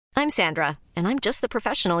I'm Sandra, and I'm just the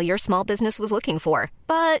professional your small business was looking for.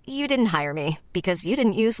 But you didn't hire me because you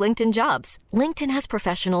didn't use LinkedIn Jobs. LinkedIn has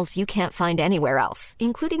professionals you can't find anywhere else,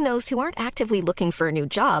 including those who aren't actively looking for a new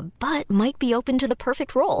job, but might be open to the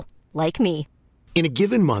perfect role, like me. In a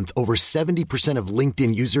given month, over 70% of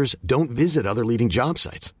LinkedIn users don't visit other leading job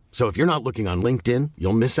sites. So if you're not looking on LinkedIn,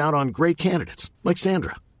 you'll miss out on great candidates like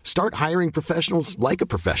Sandra. Start hiring professionals like a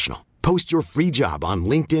professional. Post your free job on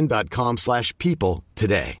linkedin.com/people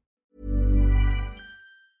today.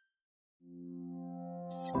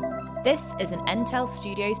 This is an Entel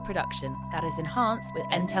Studios production that is enhanced with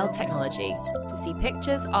Entel technology. To see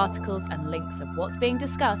pictures, articles, and links of what's being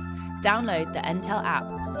discussed, download the Entel app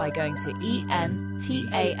by going to entale.com.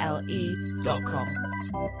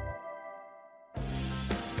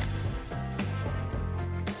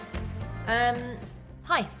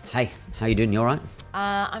 Hi. Hey, how you doing? You all right?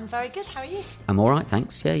 I'm very good. How are you? I'm all right,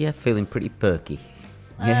 thanks. Yeah, feeling pretty perky.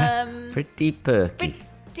 Yeah, pretty perky.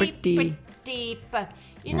 Pretty perky.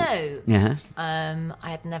 You know, Yeah. I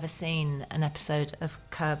had never seen an episode of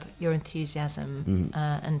Curb Your Enthusiasm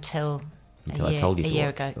until I told you a to year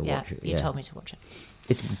watch ago. it, You yeah. told me to watch it.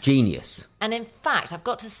 It's genius. And in fact, I've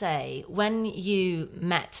got to say, when you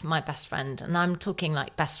met my best friend, and I'm talking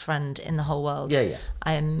like best friend in the whole world. Yeah.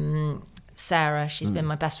 Sarah, she's been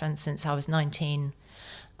my best friend since I was 19.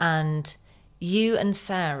 And you and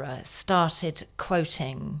Sarah started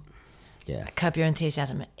quoting Yeah. Curb Your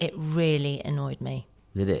Enthusiasm. It really annoyed me.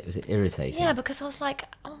 Did it? Was it irritating? Yeah, because I was like,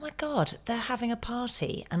 oh my God, they're having a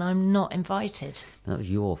party and I'm not invited. That was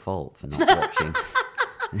your fault for not watching.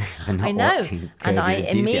 I know. Watching And Curb I Your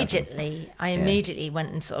Enthusiasm. immediately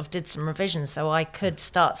went and sort of did some revisions so I could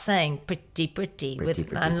start saying pretty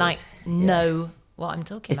and like know what I'm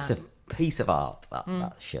talking It's about. a piece of art,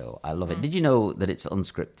 that show. I love it. Did you know that it's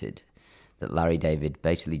unscripted? That Larry David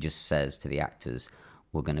basically just says to the actors,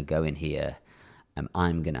 we're going to go in here and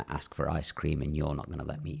I'm going to ask for ice cream and you're not going to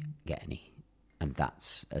let me get any. And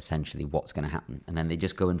that's essentially what's going to happen. And then they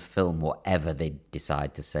just go and film whatever they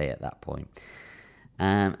decide to say at that point.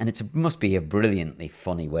 And it must be a brilliantly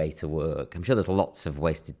funny way to work. I'm sure there's lots of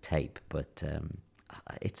wasted tape, but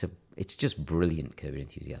it's just brilliant, Curb Your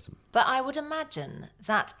Enthusiasm. But I would imagine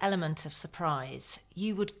that element of surprise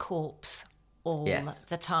you would corpse all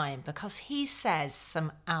the time because he says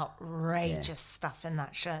some outrageous stuff in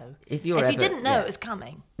that show. If you didn't know it was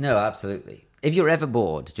coming. No, absolutely. If you're ever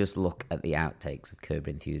bored, just look at the outtakes of Curb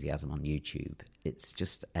Your Enthusiasm on YouTube. It's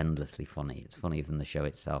just endlessly funny. It's funnier than the show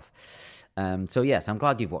itself. So yes, I'm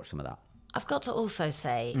glad you've watched some of that. I've got to also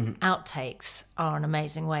say, outtakes are an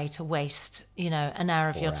amazing way to waste, an hour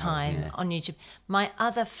of 4 your hours, time on YouTube. My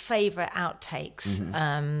other favourite outtakes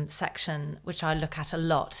section, which I look at a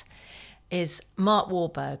lot, is Mark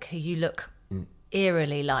Wahlberg, who you look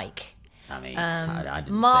eerily like. I mean, I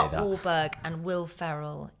didn't Mark say that. Wahlberg and Will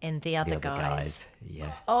Ferrell in The Other Guys.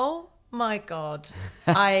 Yeah. Oh my God.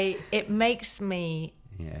 It makes me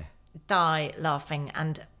die laughing,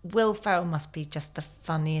 and Will Ferrell must be just the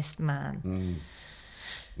funniest man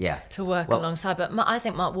to work alongside. But I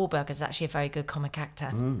think Mark Wahlberg is actually a very good comic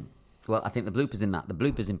actor. Well, I think the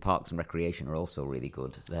bloopers in Parks and Recreation are also really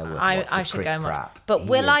good. They're worth I watching. should Chris go and watch. Pratt. But He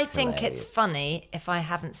will I is think hilarious. it's funny if I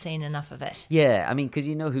haven't seen enough of it? Yeah, I mean, because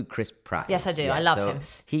you know who Chris Pratt Yes, is. I do. I love so him.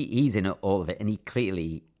 He's in all of it, and he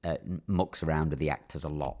clearly mucks around with the actors a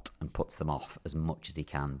lot and puts them off as much as he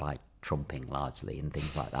can by trumping largely and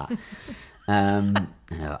things like that.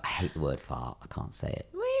 No, I hate the word fart. I can't say it.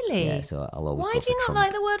 Really? Yeah, so I'll always Why go do you for not trump.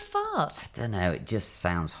 like the word fart? I don't know, it just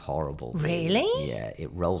sounds horrible. Really? Yeah, it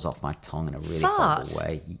rolls off my tongue in a really Fart? horrible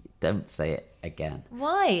way. Don't say it again.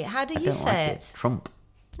 Why? How do I you don't say like it? Trump.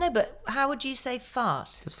 No, but how would you say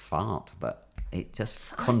fart? Just fart, but it just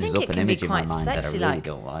conjures think up it an can be image in my quite mind that I sexy, really like-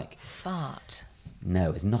 don't like. Fart.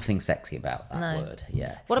 No, there's nothing sexy about that No. word.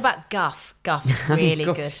 Yeah. What about guff? Guff's really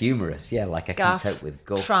Guff's good. humorous. Yeah, like I Guff, can cope with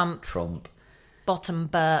guff, Trump. Bottom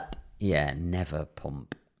burp. Yeah, never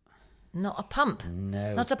pump. Not a pump.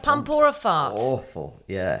 No. Not a pump pump's or a fart. Awful.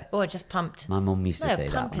 Yeah. Oh, I just pumped. My mum used to No, say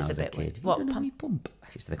that pump when I is a was a bit kid. weird. You What, don't know pump? me pump? I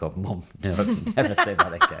used to think, oh, mum, no, never say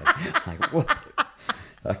that again. Like, what?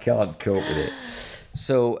 I can't cope with it.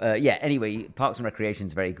 So, anyway, Parks and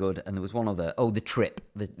Recreation's very good. And there was one other, The Trip,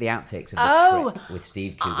 the outtakes of The Trip with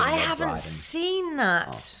Steve Coogan I and Rob haven't Brydon. seen that.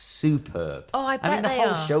 Oh, superb. Oh, I I bet mean, the they whole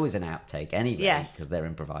are. show is an outtake anyway, Yes. because they're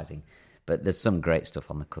improvising. But there's some great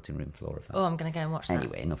stuff on the cutting room floor of that. Oh, I'm going to go and watch that.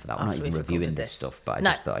 Anyway, enough of that. We're not After even we've reviewing recorded this stuff, but I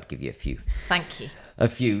No. just thought I'd give you a few. Thank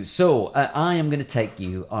you. So, I am going to take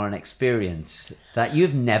you on an experience that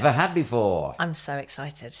you've never had before. I'm so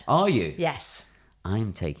excited. Are you? Yes.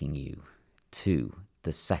 I'm taking you to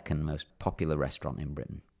the second most popular restaurant in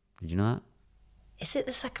Britain. Did you know that? Is it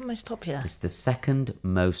the second most popular? It's the second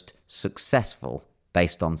most successful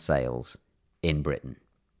based on sales in Britain.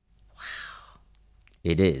 Wow.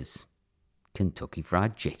 It is Kentucky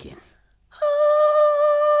Fried Chicken.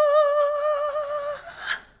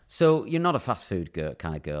 So you're not a fast food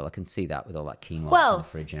kind of girl. I can see that with all that quinoa in the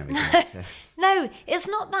fridge and everything. So. No, it's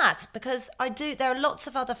not that, because there are lots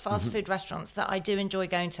of other fast food restaurants that I do enjoy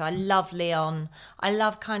going to. I love Leon. I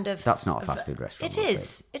love kind of... That's not a fast food restaurant. It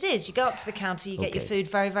is. It is. You go up to the counter, you get your food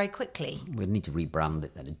very, very quickly. We need to rebrand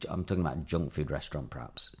it then. I'm talking about a junk food restaurant,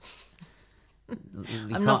 perhaps.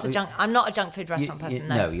 I'm not a junk food restaurant person.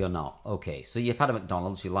 No, you're not. Okay, so you've had a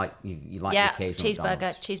McDonald's. You like the occasional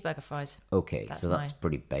McDonald's. cheeseburger, fries. Okay, that's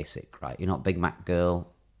pretty basic, right? You're not a Big Mac girl.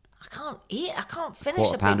 I can't finish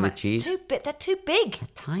Quarter a Big pounder Mac. with cheese. They're too big. They're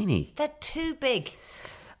tiny. They're too big.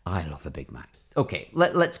 I love a Big Mac. Okay,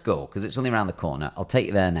 let's go, because it's only around the corner. I'll take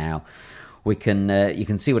you there now. We can you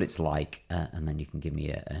can see what it's like, and then you can give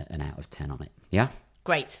me an out of 10 on it. Yeah.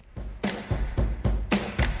 Great.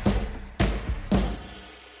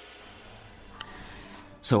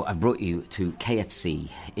 So I've brought you to KFC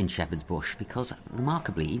in Shepherd's Bush because,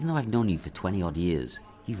 remarkably, even though I've known you for 20-odd years,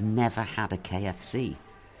 you've never had a KFC.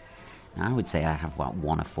 Now, I would say I have about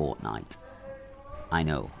one a fortnight. I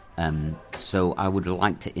know. So I would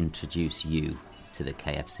like to introduce you to the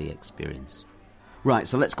KFC experience. Right,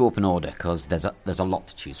 so let's go up in order, because there's a lot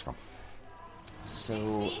to choose from.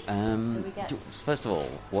 So, first of all,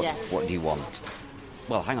 what do you want?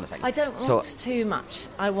 Well, hang on a second. I don't want too much.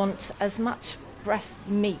 I want as much breast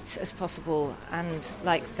meat as possible, and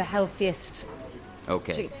like the healthiest.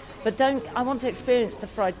 Okay. But I want to experience the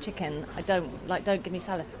fried chicken. Don't give me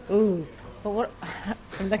salad. Ooh. But what?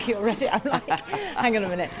 I'm looking already. I'm like, hang on a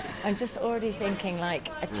minute. I'm just already thinking like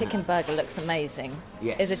a chicken burger looks amazing.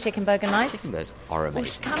 Yes. Is a chicken burger nice? Chicken burgers are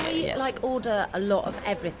amazing. Or can we order a lot of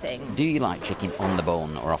everything? Do you like chicken on the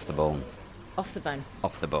bone or off the bone? Off the bone.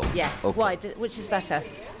 Off the bone. Yes. Okay. Why? Which is better?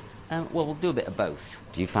 Well, we'll do a bit of both.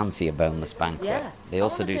 Do you fancy a boneless banquet? Yeah. They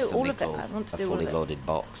also do something called a fully loaded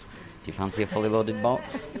box. Do you fancy a fully loaded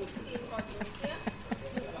box?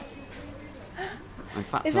 In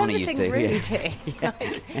fact, is Tony everything used to, rude here? Yeah.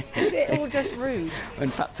 Is it all just rude? In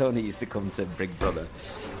fact, Tony used to come to Big Brother.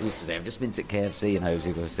 He used to say, "I've just been to KFC," and I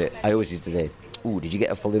always used to say, "Ooh, did you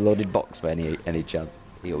get a fully loaded box by any chance?"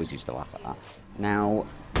 He always used to laugh at that. Now,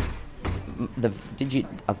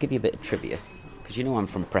 I'll give you a bit of trivia, because you know I'm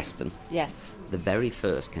from Preston. Yes. The very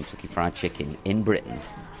first Kentucky Fried Chicken in Britain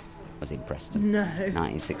was in Preston. No.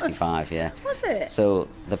 1965, yeah. Was it? So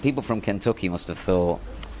the people from Kentucky must have thought,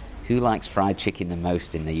 who likes fried chicken the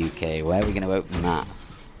most in the UK? Where are we going to open that?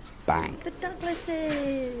 Bang. The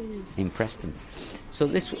Douglases. In Preston. So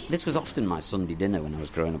this was often my Sunday dinner when I was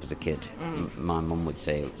growing up as a kid. My mum would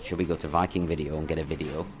say, "Shall we go to Viking Video and get a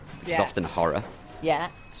video?" It's often horror. Yeah.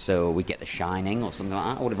 So we get The Shining or something like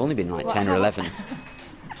that. I would have only been like 10 or 11.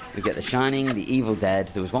 We get The Shining, The Evil Dead.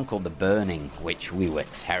 There was one called The Burning, which we were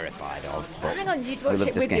terrified of. Hang on, you'd watch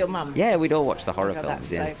it with your mum? Yeah, we'd all watch the horror God, films.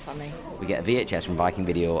 That's so funny. We get a VHS from Viking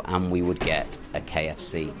Video, and we would get a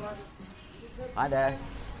KFC. Hi there.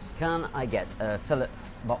 Can I get a fillet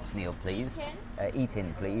box meal, please?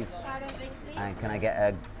 Eat-in, please. And can I get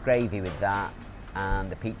a gravy with that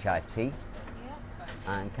and a peach iced tea?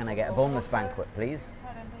 And can I get a boneless banquet, please?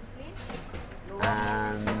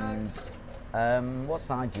 And what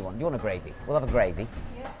side do you want? Do you want a gravy? We'll have a gravy.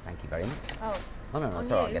 Yeah. Thank you very much. Oh no,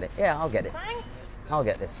 it's all right. I'll get it. Yeah, I'll get it. Thanks. I'll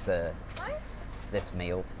get this this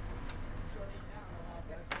meal.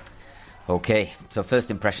 Okay, so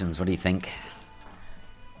first impressions, what do you think?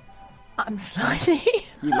 I'm slightly...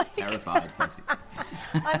 You look terrified, basically.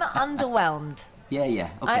 I'm underwhelmed. Yeah,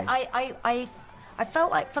 okay. I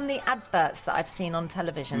felt like from the adverts that I've seen on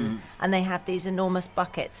television, and they have these enormous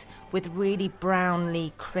buckets with really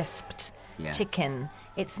brownly crisped chicken,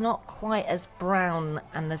 it's not quite as brown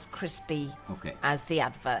and as crispy as the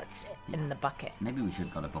adverts in the bucket. Maybe we should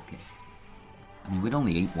have got a bucket. I mean, we'd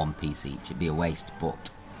only eat one piece each. It'd be a waste,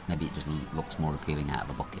 but maybe it just looks more appealing out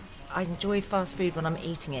of a bucket. I enjoy fast food when I'm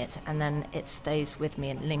eating it, and then it stays with me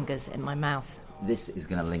and lingers in my mouth. This is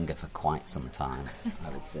going to linger for quite some time, I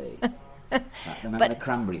would say. Remember the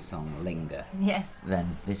Cranberry song, Linger? Yes.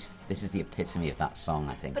 Then this is the epitome of that song,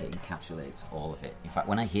 I think. It encapsulates all of it. In fact,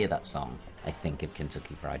 when I hear that song, I think of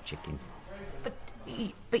Kentucky Fried Chicken.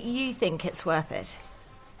 But you think it's worth it?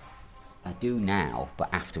 I do now,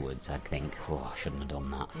 but afterwards I think, I shouldn't have done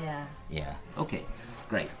that. Yeah. Okay,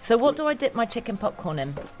 great. So what do I dip my chicken popcorn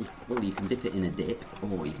in? Well, you can dip it in a dip,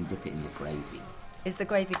 or you can dip it in the gravy. Is the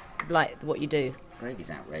gravy like what you do? Gravy's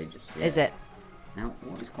outrageous, yeah. Is it? Now,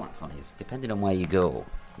 what is quite funny is, depending on where you go,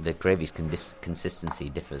 the gravy's consistency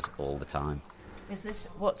differs all the time.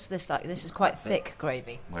 What's this like? This is quite thick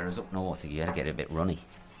gravy. Whereas up north, you gotta get it a bit runny.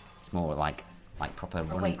 It's more like proper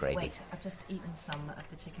runny gravy. Wait, I've just eaten some of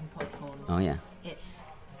the chicken popcorn. Oh, yeah. It's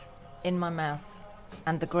in my mouth.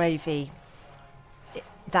 And the gravy,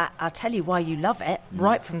 that I'll tell you why you love it,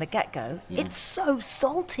 right from the get-go. Yeah. It's so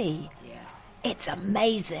salty. Yeah. It's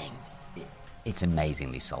amazing. It's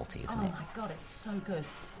amazingly salty, isn't it? Oh, my God, it's so good.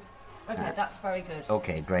 Okay, that's very good.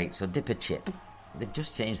 Okay, great. So dip a chip. They've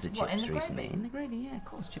just changed the chips recently. Gravy? In the gravy, yeah, of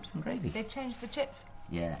course, chips and gravy. They've changed the chips?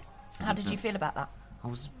 Yeah. How did you feel about that?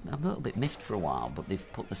 I'm a little bit miffed for a while, but they've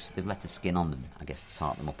left the skin on them, I guess, to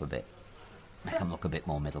tart them up a bit. Make them look a bit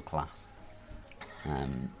more middle class.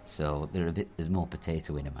 So there's more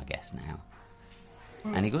potato in them, I guess, now.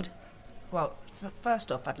 Any good? Well,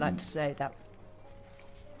 first off, I'd like to say that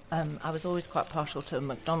I was always quite partial to a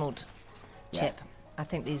McDonald's chip. Yeah. I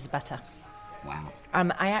think these are better. Wow.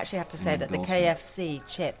 I actually have to say that the KFC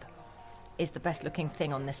chip is the best looking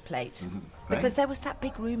thing on this plate. Mm-hmm. Because there was that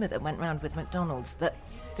big rumour that went round with McDonald's that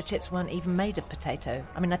the chips weren't even made of potato.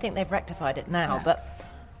 I mean, I think they've rectified it now, but...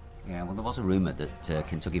 Yeah, well, there was a rumour that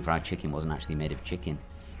Kentucky Fried Chicken wasn't actually made of chicken.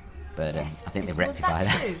 But I think they've rectified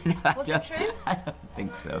that. Was it true? I don't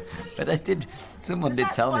think so. But someone did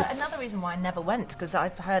tell me. Another reason why I never went, because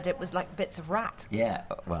I've heard it was like bits of rat. Yeah,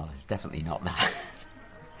 well, it's definitely not that.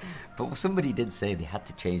 But somebody did say they had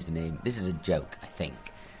to change the name. This is a joke, I think.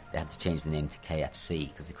 They had to change the name to KFC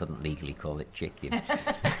because they couldn't legally call it chicken.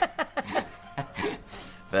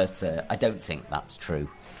 But I don't think that's true.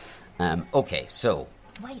 Okay, so...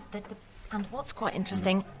 Wait, and what's quite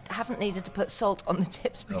interesting, I haven't needed to put salt on the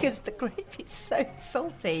chips because the gravy's so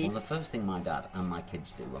salty. Well, the first thing my dad and my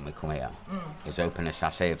kids do when we come here is open a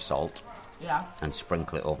sachet of salt and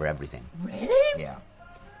sprinkle it over everything. Really? Yeah.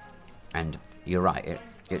 And you're right,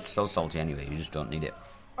 it's so salty anyway, you just don't need it.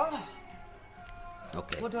 Oh.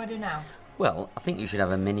 Okay. What do I do now? Well, I think you should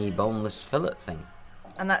have a mini boneless fillet thing.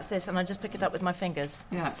 And that's this, and I just pick it up with my fingers.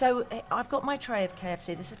 Yeah. So I've got my tray of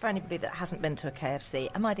KFC. This is for anybody that hasn't been to a KFC.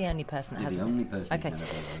 Am I the only person that hasn't? You're the only person. Okay.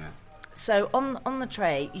 Yeah. So on the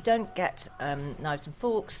tray, you don't get knives and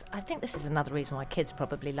forks. I think this is another reason why kids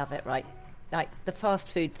probably love it, right? Like the fast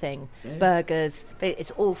food thing, burgers.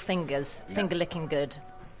 It's all fingers, finger licking good.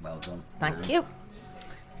 Well done. Thank you.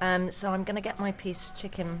 So I'm going to get my piece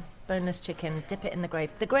chicken. Boneless chicken, dip it in the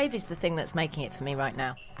gravy. The gravy's the thing that's making it for me right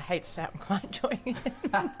now. I hate to say I'm quite enjoying it.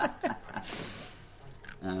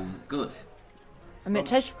 Good. I mean, it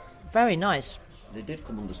tastes very nice. They did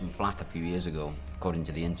come under some flack a few years ago, according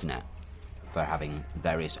to the internet, for having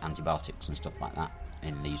various antibiotics and stuff like that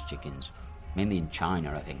in these chickens. Mainly in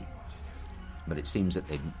China, I think. But it seems that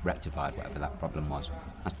they'd rectified whatever that problem was.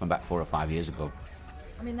 That's from about 4 or 5 years ago.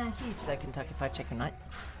 I mean, they're huge, though, Kentucky Fried Chicken, right?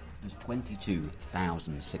 There's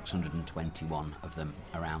 22,621 of them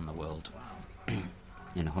around the world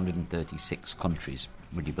in 136 countries,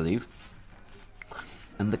 would you believe?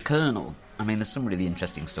 And the Colonel, I mean, there's some really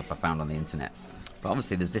interesting stuff I found on the internet. But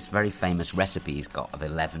obviously there's this very famous recipe he's got of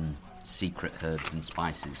 11 secret herbs and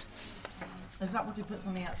spices. Is that what he puts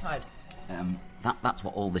on the outside? That's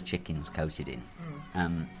what all the chicken's coated in.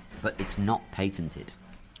 But it's not patented,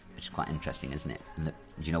 which is quite interesting, isn't it? And do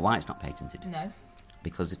you know why it's not patented? No.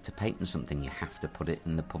 Because to patent something, you have to put it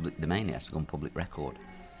in the public domain. It has to go on public record.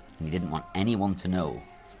 And he didn't want anyone to know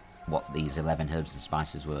what these 11 herbs and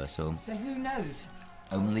spices were. So who knows?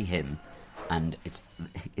 Only him. And it's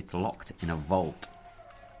locked in a vault.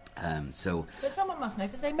 But someone must know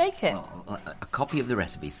because they make it. A copy of the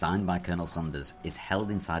recipe signed by Colonel Saunders is held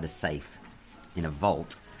inside a safe in a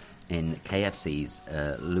vault in KFC's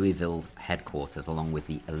Louisville headquarters, along with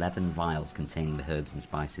the 11 vials containing the herbs and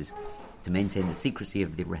spices. To maintain the secrecy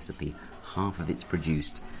of the recipe, half of it's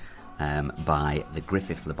produced by the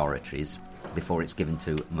Griffith Laboratories before it's given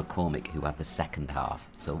to McCormick, who had the second half.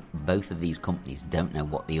 So both of these companies don't know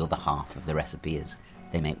what the other half of the recipe is.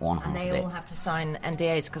 They make one half of it. And they all have to sign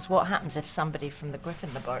NDAs, because what happens if somebody from the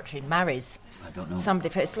Griffith Laboratory marries somebody?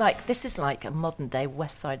 This is like a modern-day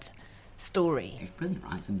West Side Story. It's brilliant,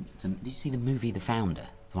 right? Did you see the movie The Founder,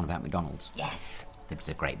 the one about McDonald's? Yes. There's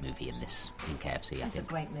a great movie in this, in KFC, I think. There's a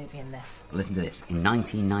great movie in this. Listen to this. In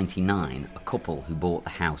 1999, a couple who bought the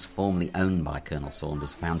house formerly owned by Colonel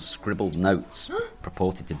Saunders found scribbled notes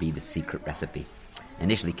purported to be the secret recipe.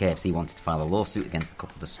 Initially, KFC wanted to file a lawsuit against the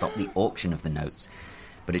couple to stop the auction of the notes,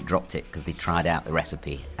 but it dropped it because they tried out the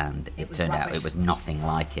recipe and it turned out it was nothing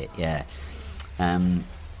like it, yeah.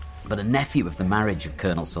 But a nephew of the marriage of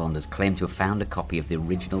Colonel Saunders claimed to have found a copy of the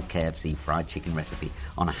original KFC fried chicken recipe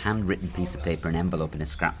on a handwritten piece of paper and envelope in a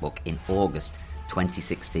scrapbook in August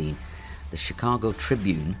 2016. The Chicago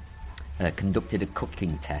Tribune conducted a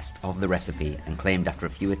cooking test of the recipe and claimed after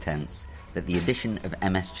a few attempts that the addition of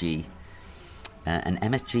MSG, an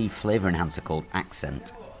MSG flavour enhancer called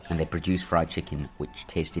Accent, and they produced fried chicken which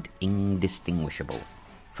tasted indistinguishable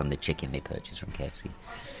from the chicken they purchased from KFC.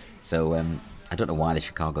 So I don't know why the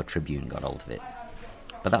Chicago Tribune got hold of it,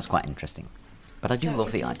 but that's quite interesting. But I do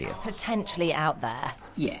love the idea. Potentially out there.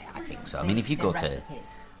 Yeah, I think so. I mean, if you go to...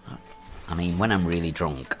 I mean, when I'm really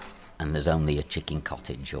drunk and there's only a chicken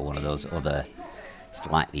cottage or one of those other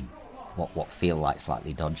slightly... what feel like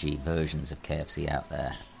slightly dodgy versions of KFC out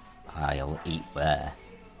there, I'll eat there.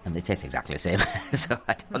 And they taste exactly the same, so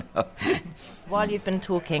I don't know. While you've been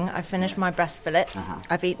talking, I've finished my breast fillet.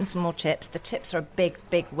 I've eaten some more chips. The chips are a big,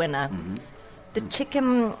 big winner. Mm-hmm. The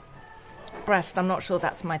chicken breast, I'm not sure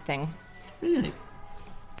that's my thing. Really?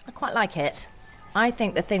 I quite like it. I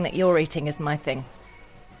think the thing that you're eating is my thing.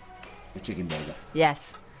 The chicken burger?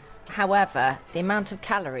 Yes. However, the amount of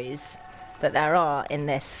calories that there are in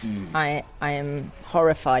this, I am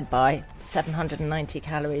horrified by. 790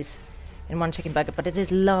 calories in one chicken burger, but it is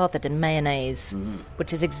lathered in mayonnaise,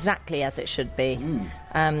 which is exactly as it should be.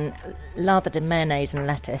 Lathered in mayonnaise and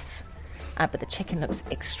lettuce. But the chicken looks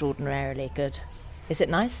extraordinarily good. Is it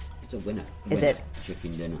nice? It's a winner. Is it?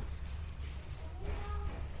 Chicken dinner.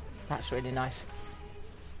 That's really nice.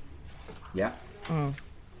 Yeah.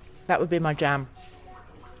 That would be my jam.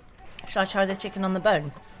 Shall I try the chicken on the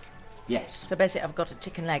bone? Yes. So basically I've got a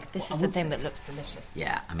chicken leg. This is the thing that looks delicious.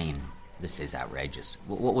 Yeah, I mean, this is outrageous.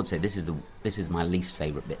 What would say this is my least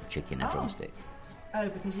favourite bit of chicken, a drumstick. Oh,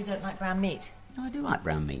 because you don't like brown meat? No, I do like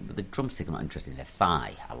brown meat, but the drumstick I'm not interested in. The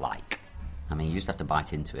thigh I like. I mean, you just have to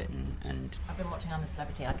bite into it and... I've been watching I'm a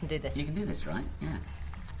Celebrity. I can do this. You can do this, right? Yeah.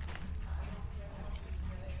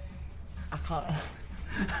 I can't.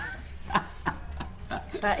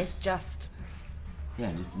 That is just...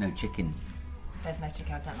 Yeah, there's no chicken. There's no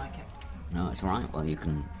chicken, I don't like it. No, it's all right. Well, you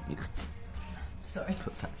can Sorry.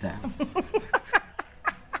 put that down.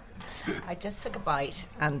 I just took a bite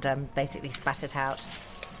and basically spat it out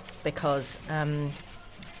because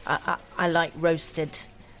I like roasted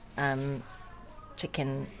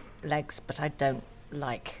chicken legs, but I don't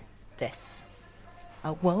like this.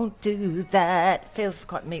 I won't do that. Feels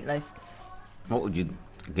quite meatloaf. What would you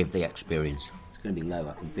give the experience? It's going to be low,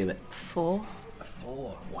 I can feel it. 4. A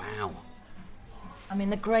 4, wow. I mean,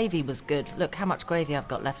 the gravy was good. Look how much gravy I've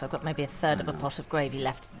got left. I've got maybe a third of a pot of gravy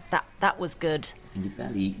left. That was good. And you've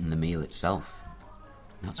barely eaten the meal itself.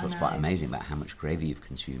 That's what's quite amazing about how much gravy you've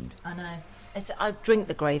consumed. I know. I drink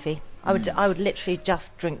the gravy. I would literally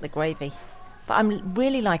just drink the gravy. But I'm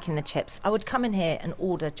really liking the chips. I would come in here and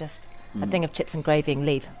order just a thing of chips and gravy and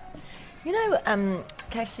leave. You know,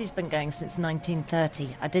 KFC's been going since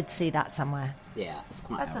 1930. I did see that somewhere. Yeah, it's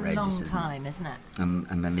quite That's outrageous, a long time, isn't it?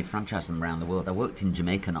 And then they franchised them around the world. I worked in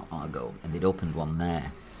Jamaica not long ago, and they'd opened one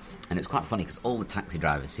there. And it's quite funny because all the taxi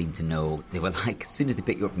drivers seemed to know. They were like, as soon as they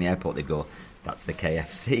pick you up from the airport, they'd go, "That's the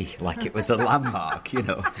KFC," like it was a landmark, you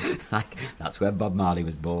know, like that's where Bob Marley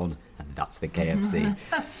was born, and that's the KFC.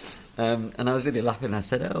 And I was really laughing. I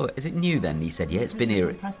said, "Oh, is it new then?" And he said, "Yeah, it's been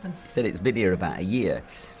here." He said it's been here about a year.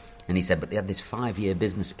 And he said, but they had this 5-year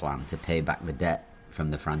business plan to pay back the debt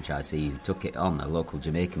from the franchisee who took it on, a local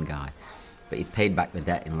Jamaican guy. But he paid back the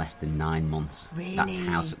debt in less than 9 months. Really? That's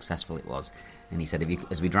how successful it was. And he said,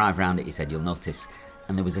 as we drive around it, he said, you'll notice,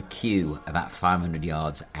 and there was a queue about 500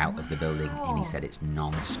 yards out of the building, and he said it's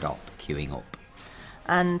non-stop queuing up.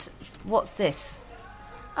 And what's this?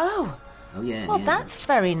 Oh yeah. Well, yeah. that's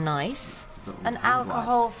very nice. An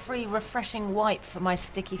alcohol-free, refreshing wipe for my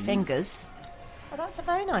sticky fingers. Oh, that's a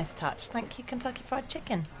very nice touch. Thank you, Kentucky Fried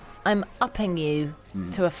Chicken. I'm upping you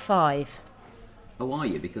to a 5. Oh, are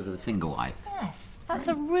you? Because of the finger wipe? Yes, that's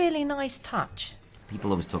a really nice touch.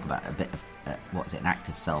 People always talk about a bit of, an act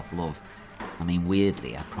of self-love. I mean,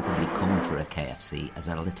 weirdly, I'd probably come for a KFC as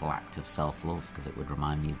a little act of self-love because it would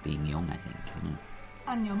remind me of being young, I think. You know?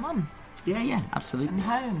 And your mum. Yeah, absolutely. And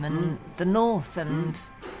home and the north and...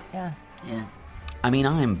 Yeah. I mean,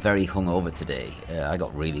 I am very hungover today. I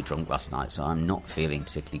got really drunk last night, so I'm not feeling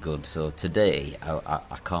particularly good. So today,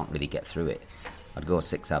 I can't really get through it. I'd go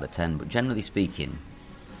 6 out of 10, but generally speaking,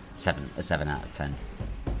 a 7 out of 10.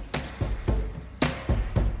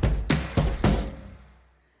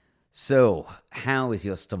 So, how is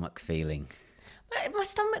your stomach feeling? My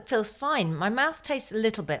stomach feels fine. My mouth tastes a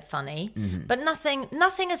little bit funny, but nothing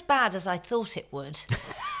as bad as I thought it would.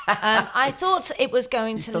 I thought it was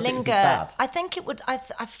going to linger. I think it would. I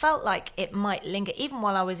felt like it might linger even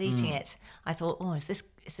while I was eating it. I thought, oh, is this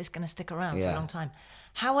going to stick around for a long time?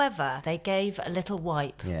 However, they gave a little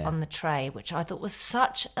wipe on the tray, which I thought was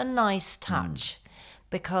such a nice touch.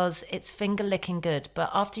 because it's finger licking good.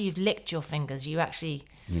 But after you've licked your fingers, you actually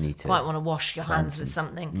quite want to wash your hands with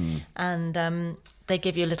something. And they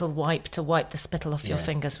give you a little wipe to wipe the spittle off your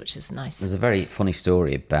fingers, which is nice. There's a very funny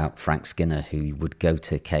story about Frank Skinner, who would go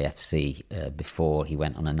to KFC before he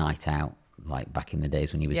went on a night out, like back in the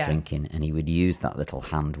days when he was drinking, and he would use that little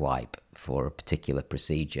hand wipe for a particular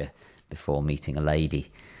procedure before meeting a lady.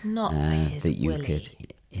 Not his that you willy. could.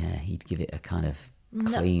 Yeah, he'd give it a kind of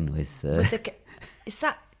clean with. Is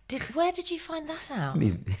that? Where did you find that out? in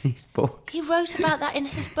his book. He wrote about that in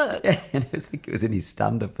his book. Yeah, and I think it was in his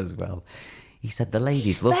stand-up as well. He said the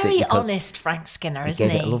ladies loved it Very because honest, Frank Skinner, it isn't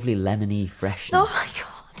gave he? it a lovely lemony freshness. Oh my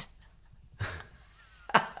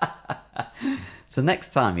god! So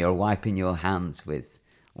next time you're wiping your hands with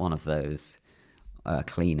one of those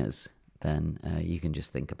cleaners, then you can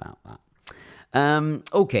just think about that.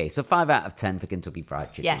 Okay, so 5 out of 10 for Kentucky Fried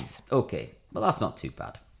Chicken. Yes. Okay, well that's not too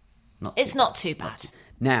bad. It's not too bad.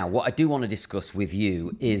 Now, what I do want to discuss with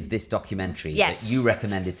you is this documentary Yes. that you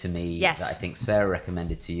recommended to me, Yes. that I think Sarah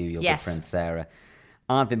recommended to you, your Yes. good friend Sarah.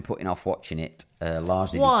 I've been putting off watching it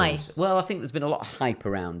largely Why? because, well, I think there's been a lot of hype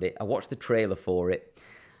around it. I watched the trailer for it,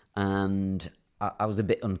 and I was a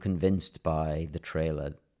bit unconvinced by the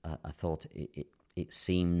trailer. I thought it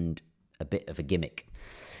seemed a bit of a gimmick,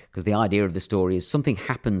 because the idea of the story is something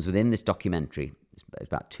happens within this documentary. It's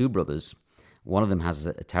about two brothers. One of them has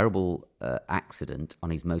a terrible accident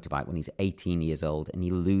on his motorbike when he's 18 years old, and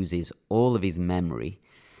he loses all of his memory,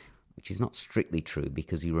 which is not strictly true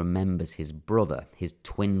because he remembers his brother, his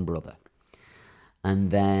twin brother.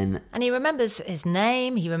 And he remembers his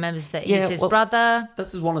name. He remembers that he's his brother.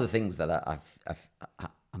 This is one of the things that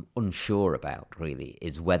I'm unsure about, really,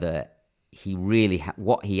 is whether he really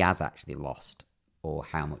what he has actually lost, or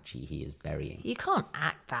how much he is burying. You can't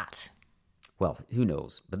act that. Well, who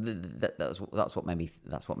knows? But that's what made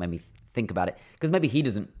me think about it, because maybe he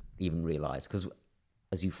doesn't even realise. Because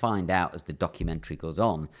as you find out as the documentary goes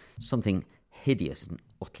on, something hideous and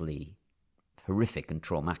utterly horrific and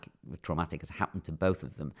traumatic has happened to both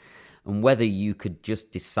of them, and whether you could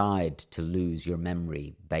just decide to lose your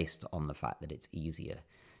memory based on the fact that it's easier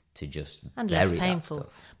to just And bury less painful. that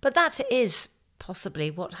stuff. But that is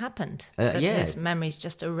possibly what happened. That his memories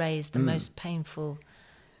just erased the most painful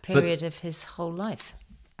period of his whole life.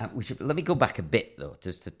 Let me go back a bit, though,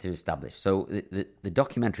 just to establish. So the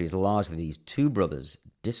documentary is largely these two brothers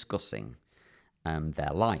discussing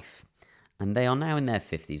their life. And they are now in their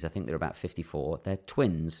 50s. I think they're about 54. They're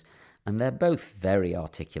twins, and they're both very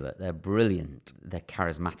articulate. They're brilliant. They're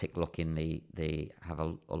charismatic looking. They have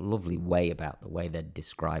a lovely way about the way they're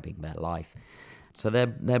describing their life. So they're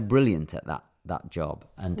brilliant at that job.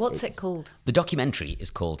 And what's it called? The documentary is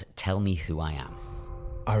called Tell Me Who I Am.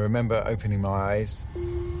 I remember opening my eyes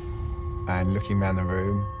and looking around the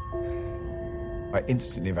room. I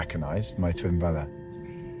instantly recognised my twin brother,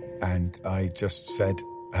 and I just said,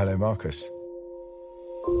 "Hello, Marcus."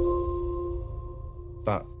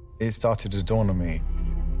 But it started to dawn on me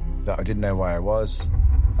that I didn't know where I was,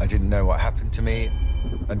 I didn't know what happened to me,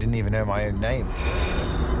 I didn't even know my own name.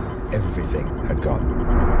 Everything had gone.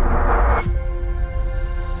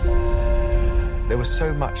 There was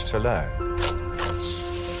so much to learn.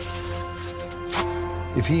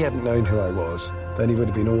 If he hadn't known who I was, then he would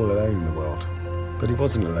have been all alone in the world. But he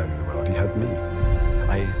wasn't alone in the world, he had me.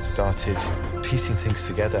 I started piecing things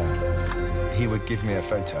together. He would give me a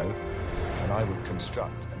photo, and I would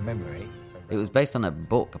construct a memory. It was based on a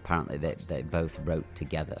book, apparently, that they both wrote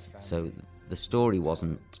together. So the story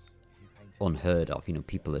wasn't unheard of. You know,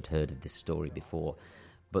 people had heard of this story before.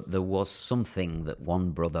 But there was something that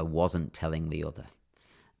one brother wasn't telling the other.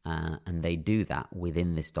 And they do that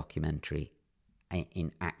within this documentary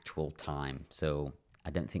in actual time. So I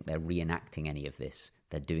don't think they're reenacting any of this.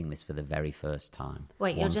 They're doing this for the very first time.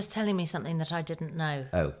 Wait, you're just telling me something that I didn't know.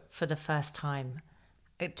 Oh. For the first time.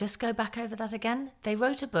 Just go back over that again. They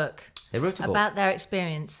wrote a book. Book about their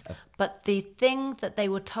experience. But the thing that they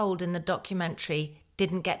were told in the documentary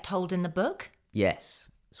didn't get told in the book?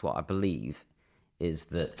 Yes. It's what I believe is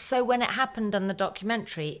that... So when it happened on the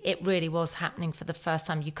documentary, it really was happening for the first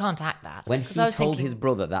time. You can't act that. When he told his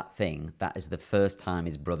brother that thing, that is the first time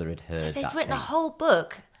his brother had heard that So they'd thing. written a whole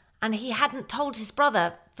book, and he hadn't told his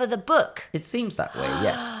brother for the book. It seems that way,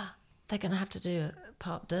 yes. They're going to have to do a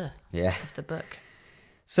part 2 of the book.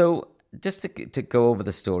 So just to go over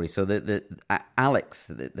the story, so the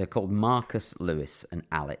Alex, they're called Marcus, Lewis, and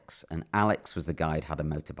Alex. And Alex was the guy who'd had a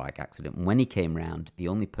motorbike accident. And when he came round, the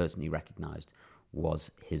only person he recognised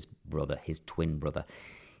was his brother, his twin brother.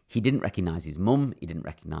 He didn't recognise his mum. He didn't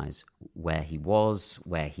recognise where he was,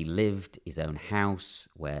 where he lived, his own house,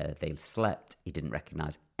 where they slept. He didn't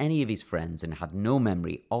recognise any of his friends and had no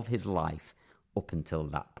memory of his life up until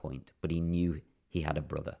that point. But he knew he had a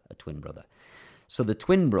brother, a twin brother. So the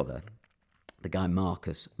twin brother, the guy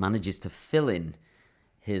Marcus, manages to fill in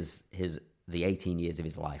the 18 years of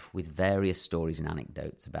his life with various stories and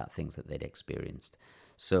anecdotes about things that they'd experienced.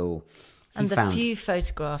 So... And the few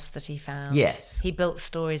photographs that he found. Yes. He built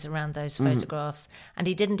stories around those photographs. And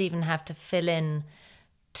he didn't even have to fill in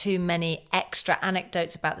too many extra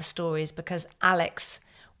anecdotes about the stories, because Alex,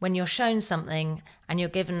 when you're shown something and you're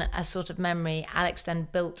given a sort of memory, Alex then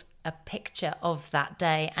built a picture of that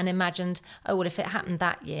day and imagined, oh, well, if it happened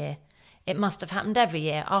that year, it must have happened every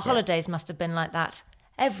year. Our holidays must have been like that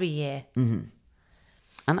every year. Mm-hmm.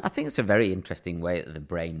 And I think it's a very interesting way that the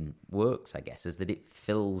brain works, I guess, is that it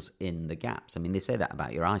fills in the gaps. I mean, they say that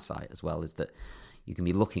about your eyesight as well, is that you can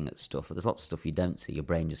be looking at stuff, but there's lots of stuff you don't see. Your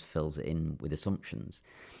brain just fills it in with assumptions.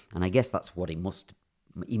 And I guess that's what he must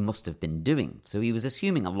have been doing. So he was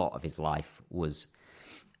assuming a lot of his life was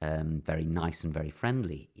very nice and very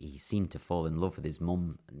friendly. He seemed to fall in love with his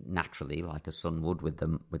mum naturally, like a son would with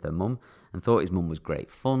her mum, and thought his mum was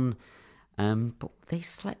great fun. But they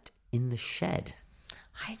slept in the shed.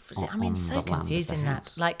 So confusing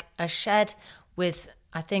that. Like a shed with,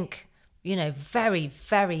 I think, very,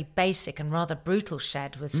 very basic and rather brutal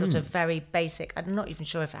shed with sort of very basic. I'm not even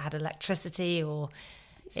sure if it had electricity or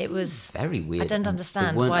it was very weird. I don't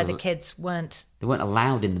understand why the kids weren't. They weren't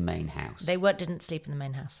allowed in the main house. They didn't sleep in the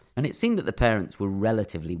main house. And it seemed that the parents were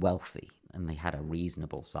relatively wealthy and they had a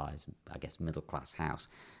reasonable size, I guess, middle class house.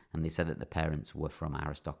 And they said that the parents were from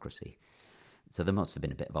aristocracy. So there must have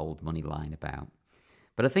been a bit of old money lying about.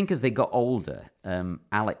 But I think as they got older,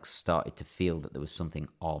 Alex started to feel that there was something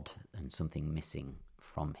odd and something missing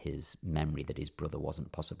from his memory that his brother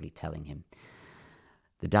wasn't possibly telling him.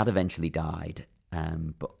 The dad eventually died,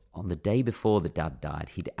 but on the day before the dad died,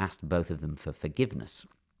 he'd asked both of them for forgiveness.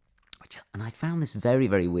 And I found this very,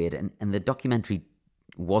 very weird, and the documentary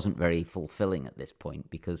wasn't very fulfilling at this point,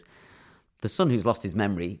 because the son who's lost his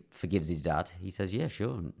memory forgives his dad. He says, yeah,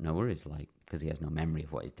 sure, no worries, because he has no memory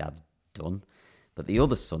of what his dad's done. But the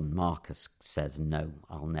other son, Marcus, says, no,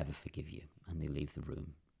 I'll never forgive you. And they leave the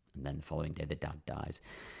room. And then the following day, the dad dies.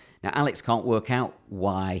 Now, Alex can't work out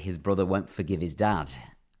why his brother won't forgive his dad.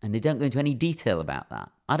 And they don't go into any detail about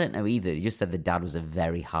that. I don't know either. He just said the dad was a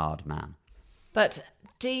very hard man. But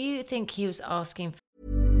do you think he was asking for...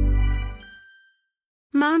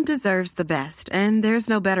 Mom deserves the best, and there's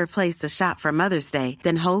no better place to shop for Mother's Day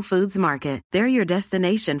than Whole Foods Market. They're your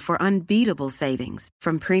destination for unbeatable savings,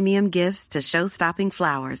 from premium gifts to show-stopping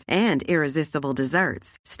flowers and irresistible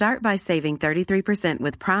desserts. Start by saving 33%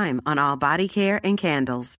 with Prime on all body care and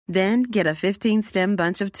candles. Then get a 15-stem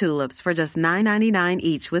bunch of tulips for just $9.99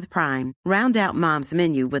 each with Prime. Round out Mom's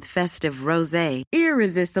menu with festive rosé,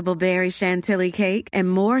 irresistible berry chantilly cake,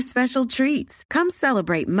 and more special treats. Come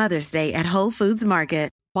celebrate Mother's Day at Whole Foods Market.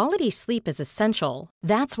 Quality sleep is essential.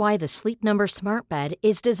 That's why the Sleep Number Smart Bed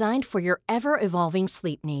is designed for your ever-evolving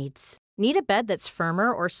sleep needs. Need a bed that's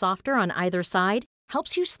firmer or softer on either side?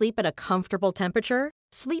 Helps you sleep at a comfortable temperature?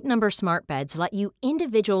 Sleep Number Smart Beds let you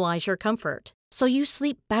individualize your comfort, so you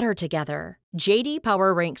sleep better together. J.D.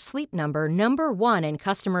 Power ranks Sleep Number number 1 in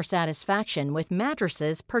customer satisfaction with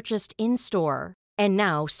mattresses purchased in-store. And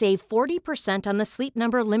now, save 40% on the Sleep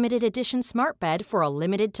Number Limited Edition Smart Bed for a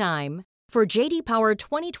limited time. For J.D. Power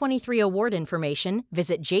 2023 award information,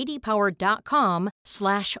 visit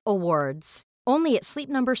jdpower.com/awards. Only at Sleep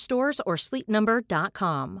Number stores or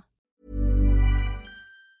sleepnumber.com.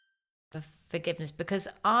 Forgiveness, because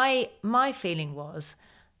my feeling was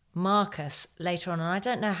Marcus later on, and I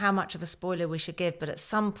don't know how much of a spoiler we should give, but at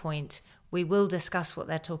some point we will discuss what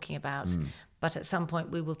they're talking about. But at some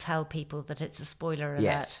point we will tell people that it's a spoiler alert.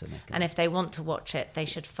 Yes, and if they want to watch it, they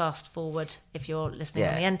should fast forward. If you're listening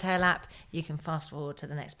on the Entail app, you can fast forward to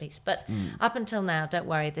the next piece. But up until now, don't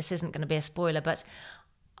worry, this isn't going to be a spoiler. But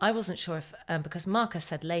I wasn't sure if, because Marcus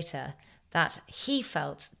said later that he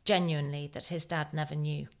felt genuinely that his dad never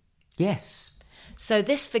knew. Yes. So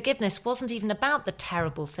this forgiveness wasn't even about the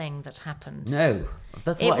terrible thing that happened. No.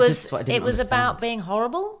 That's what I didn't It was understand. about being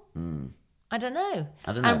horrible? I don't know.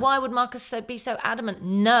 And why would Marcus be so adamant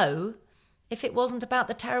no if it wasn't about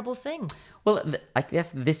the terrible thing? Well, I guess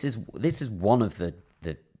this is one of the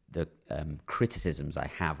criticisms I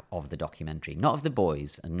have of the documentary, not of the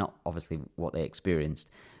boys and not obviously what they experienced,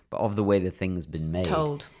 but of the way the thing's been made.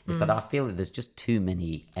 Told. Is that I feel that there's just too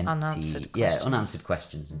many unanswered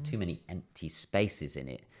questions and too many empty spaces in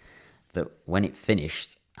it that when it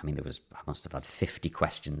finished, I mean, I must have had 50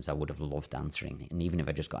 questions I would have loved answering. And even if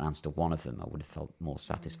I just got an answer to one of them, I would have felt more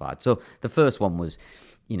satisfied. So the first one was,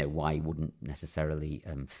 why he wouldn't necessarily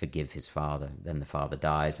forgive his father. Then the father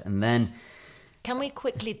dies. And then... Can we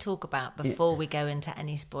quickly talk about, before we go into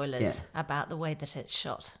any spoilers, about the way that it's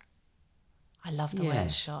shot? I love the way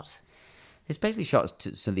it's shot. It's basically shot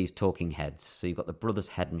to these talking heads. So you've got the brother's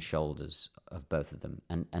head and shoulders of both of them.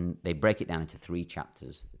 And they break it down into 3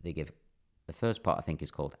 chapters. They give... The first part, I think,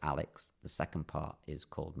 is called Alex. The second part is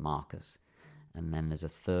called Marcus. And then there's a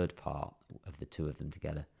third part of the 2 of them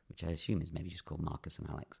together, which I assume is maybe just called Marcus and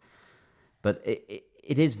Alex. But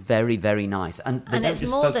it is very, very nice. And they don't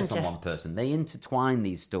just focus on one person. They intertwine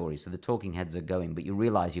these stories. So the talking heads are going, but you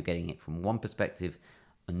realise you're getting it from one perspective,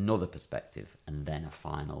 another perspective, and then a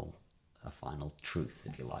final truth,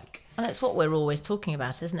 if you like. And it's what we're always talking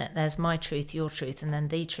about, isn't it? There's my truth, your truth, and then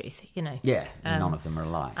the truth, Yeah, and none of them are a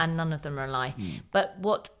lie. And none of them are a lie. But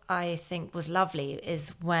what I think was lovely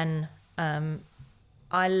is when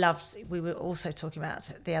we were also talking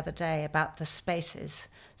about the other day about the spaces.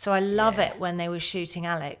 So I love it when they were shooting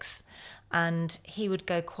Alex and he would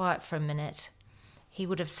go quiet for a minute. He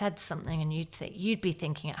would have said something and you'd be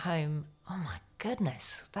thinking at home, oh my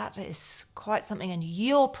goodness, that is quite something, and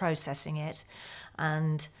you're processing it,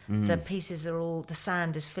 and the pieces are all, the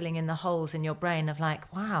sand is filling in the holes in your brain of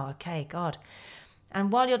like, wow, okay, God.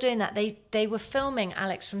 And while you're doing that, they were filming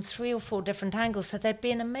Alex from 3 or 4 different angles, so there'd be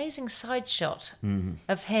an amazing side shot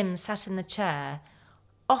of him sat in the chair,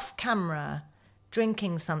 off camera,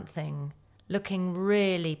 drinking something, looking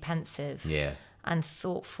really pensive and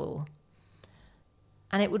thoughtful.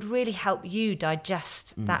 And it would really help you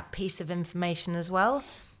digest that piece of information as well.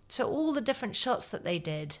 So all the different shots that they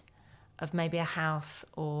did of maybe a house,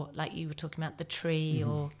 or like you were talking about the tree,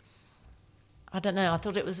 or I don't know. I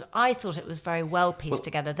thought it was very well pieced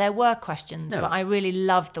together. There were questions, but I really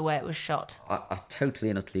loved the way it was shot. I totally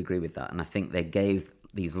and utterly agree with that. And I think they gave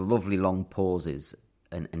these lovely long pauses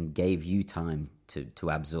and gave you time to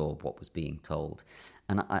absorb what was being told.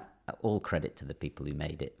 And I all credit to the people who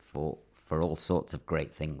made it for all sorts of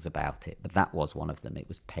great things about it, but that was one of them. It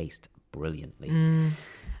was paced brilliantly.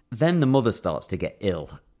 Then the mother starts to get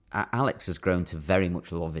ill. Alex has grown to very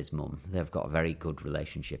much love his mum. They've got a very good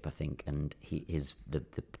relationship, I think, and the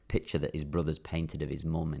picture that his brother's painted of his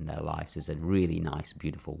mum in their lives is a really nice,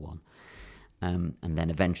 beautiful one. And then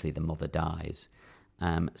eventually the mother dies.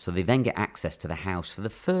 So they then get access to the house. For the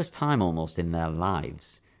first time almost in their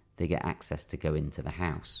lives, they get access to go into the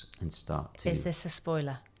house and start to... Is this a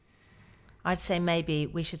spoiler? I'd say maybe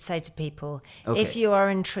we should say to people, if you are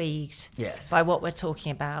intrigued by what we're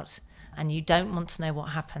talking about and you don't want to know what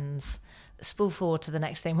happens, spool forward to the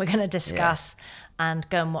next thing we're going to discuss and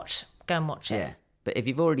go and watch it. Yeah, but if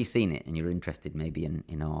you've already seen it and you're interested maybe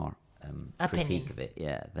in our critique of it,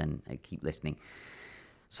 then keep listening.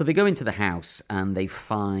 So they go into the house and they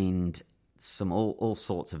find all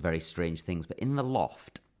sorts of very strange things, but in the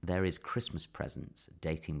loft there is Christmas presents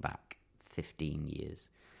dating back 15 years.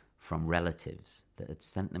 From relatives that had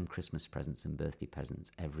sent them Christmas presents and birthday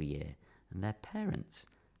presents every year, and their parents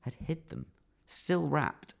had hid them, still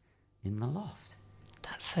wrapped, in the loft.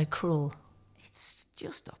 That's so cruel. It's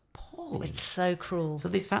just appalling. It's so cruel. So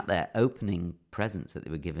they sat there opening presents that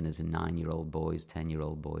they were given as a 9-year-old boys,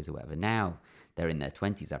 10-year-old boys, or whatever. Now they're in their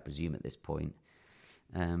 20s, I presume, at this point,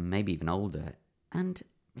 maybe even older, and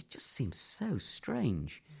it just seems so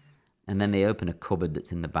strange. And then they open a cupboard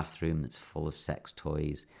that's in the bathroom that's full of sex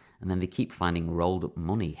toys. And then they keep finding rolled up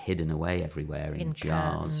money hidden away everywhere in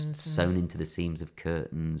jars, sewn into the seams of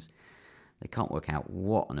curtains. They can't work out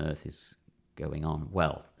what on earth is going on.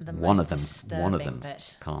 Well, one of them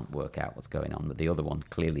can't work out what's going on, but the other one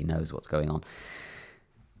clearly knows what's going on.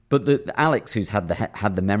 But the Alex, who's had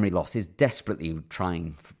the memory loss, is desperately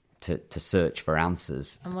trying to search for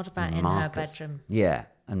answers. And what about in her bedroom? Yeah,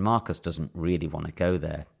 and Marcus doesn't really want to go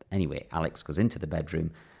there. Anyway, Alex goes into the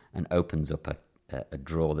bedroom and opens up a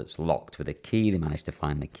drawer that's locked with a key. They manage to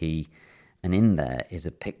find the key. And in there is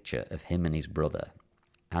a picture of him and his brother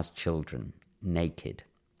as children, naked,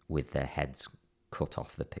 with their heads cut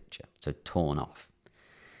off the picture, so torn off.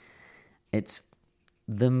 It's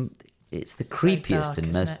the creepiest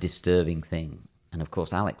and most disturbing thing. And of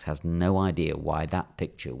course, Alex has no idea why that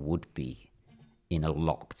picture would be in a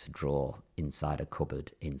locked drawer inside a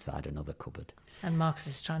cupboard, inside another cupboard. And Marcus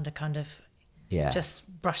is trying to kind of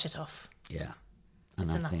just brush it off. Yeah.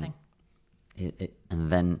 It's a nothing.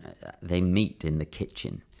 And then they meet in the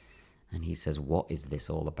kitchen and he says, what is this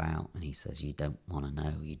all about? And he says, you don't want to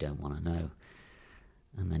know, you don't want to know.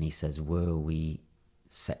 And then he says, were we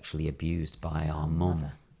sexually abused by our mum?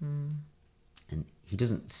 And he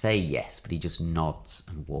doesn't say yes, but he just nods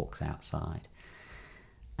and walks outside.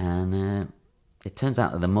 And it turns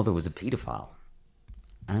out that the mother was a paedophile.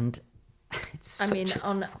 And it's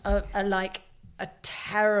on a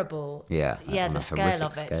terrible... the scale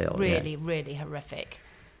of it, really horrific.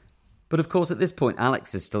 But of course, at this point,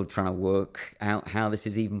 Alex is still trying to work out how this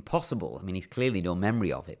is even possible. I mean, he's clearly no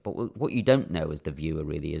memory of it. But what you don't know as the viewer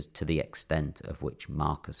really is to the extent of which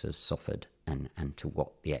Marcus has suffered and to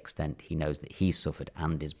what the extent he knows that he's suffered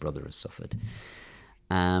and his brother has suffered.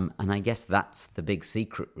 And I guess that's the big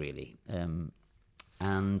secret, really.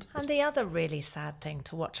 And the other really sad thing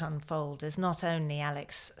to watch unfold is not only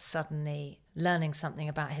Alex suddenly learning something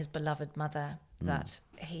about his beloved mother that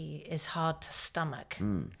he is hard to stomach...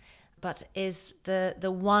 but is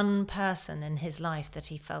the one person in his life that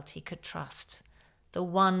he felt he could trust, the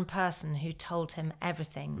one person who told him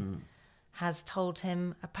everything, has told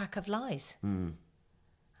him a pack of lies.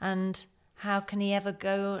 And how can he ever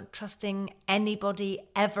go trusting anybody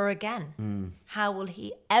ever again? How will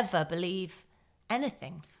he ever believe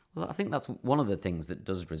anything? Well, I think that's one of the things that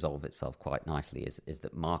does resolve itself quite nicely is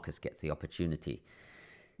that Marcus gets the opportunity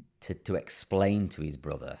to explain to his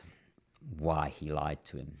brother why he lied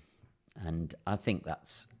to him. And I think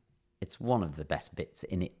it's one of the best bits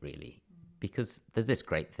in it, really, because there's this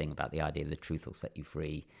great thing about the idea the truth will set you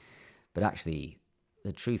free, but actually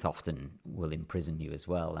the truth often will imprison you as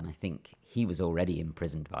well. And I think he was already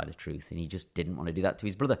imprisoned by the truth, and he just didn't want to do that to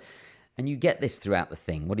his brother. And you get this throughout the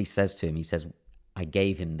thing. What he says to him, he says, I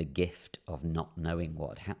gave him the gift of not knowing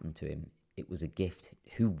what had happened to him. It was a gift.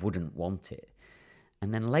 Who wouldn't want it?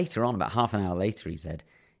 And then later on, about half an hour later, he said,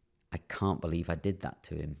 I can't believe I did that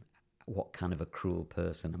to him. What kind of a cruel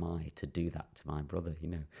person am I to do that to my brother,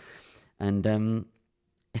 And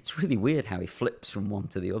it's really weird how he flips from one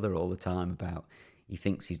to the other all the time about he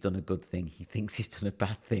thinks he's done a good thing, he thinks he's done a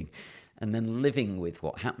bad thing, and then living with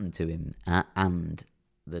what happened to him and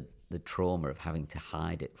the trauma of having to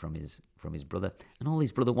hide it from his brother. And all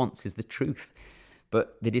his brother wants is the truth.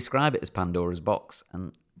 But they describe it as Pandora's box.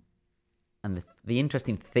 And the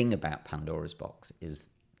interesting thing about Pandora's box is,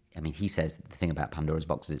 I mean, he says the thing about Pandora's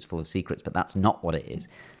box is it's full of secrets, but that's not what it is.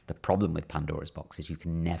 The problem with Pandora's box is you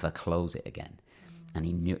can never close it again. And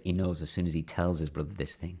he knows as soon as he tells his brother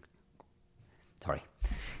this thing. Sorry.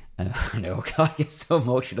 I know, I get so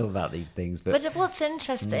emotional about these things. But what's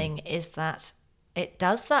interesting is that it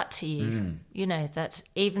does that to you. That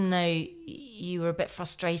even though you were a bit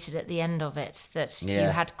frustrated at the end of it, that you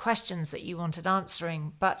had questions that you wanted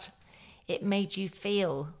answering, but it made you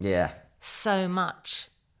feel so much.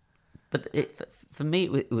 But for me,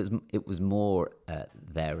 it was more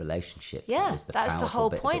their relationship. Yeah, that's the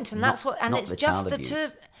whole point, and that's what. And it's just the two.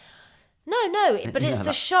 No, but it's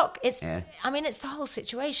the shock. It's the whole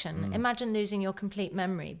situation. Imagine losing your complete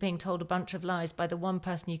memory, being told a bunch of lies by the one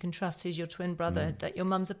person you can trust, who's your twin brother, that your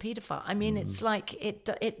mum's a paedophile. I mean, it's like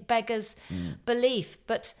it beggars belief,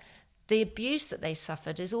 but. The abuse that they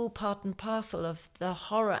suffered is all part and parcel of the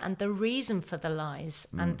horror and the reason for the lies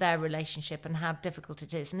and their relationship and how difficult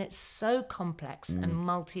it is. And it's so complex and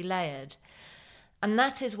multi-layered. And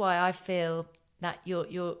that is why I feel that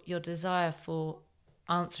your desire for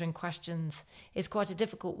answering questions is quite a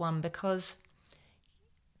difficult one, because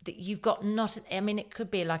you've got it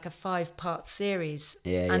could be like a 5-part series.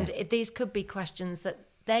 These could be questions that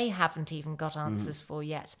they haven't even got answers for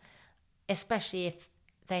yet, especially if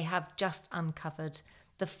they have just uncovered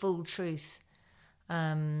the full truth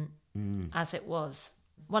as it was.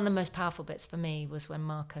 One of the most powerful bits for me was when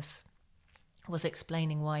Marcus was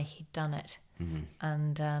explaining why he'd done it.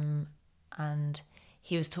 And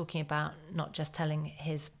he was talking about not just telling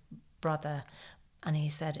his brother, and he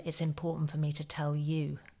said, it's important for me to tell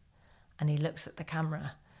you. And he looks at the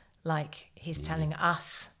camera like he's telling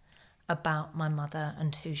us about my mother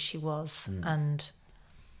and who she was. And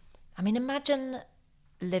I mean, imagine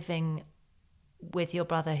living with your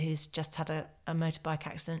brother who's just had a motorbike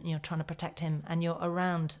accident and you're trying to protect him, and you're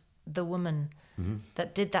around the woman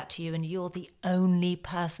that did that to you, and you're the only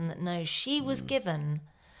person that knows. She was given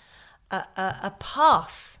a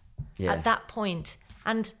pass at that point,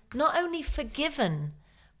 and not only forgiven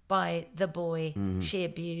by the boy she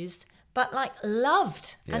abused, but like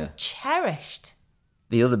loved and cherished.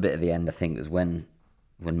 The other bit at the end, I think, is when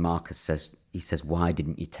Marcus says, why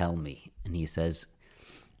didn't you tell me? And he says,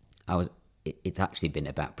 it's actually been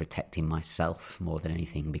about protecting myself more than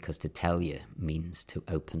anything, because to tell you means to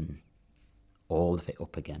open all of it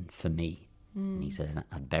up again for me. And he said,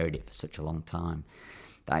 I'd buried it for such a long time.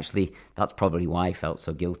 But actually, that's probably why he felt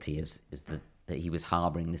so guilty, is that he was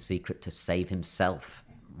harbouring the secret to save himself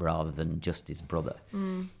rather than just his brother.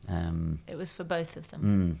 It was for both of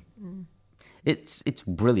them. It's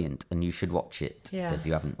brilliant, and you should watch it if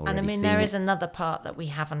you haven't already seen it. And I mean, there is another part that we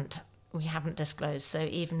haven't disclosed. So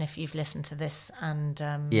even if you've listened to this and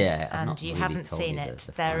you haven't seen it,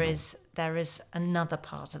 there is another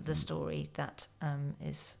part of the story that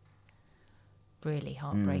is really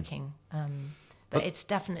heartbreaking. But it's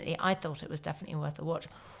definitely, I thought it was definitely worth a watch.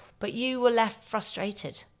 But you were left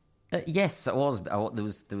frustrated. Yes, I was.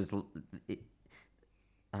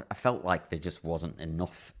 I felt like there just wasn't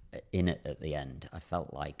enough in it at the end. I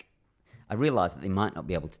realised that they might not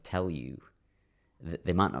be able to tell you, that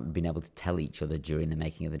they might not have been able to tell each other during the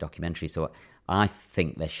making of the documentary. So I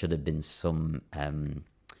think there should have been some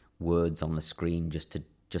words on the screen just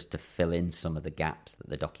to fill in some of the gaps that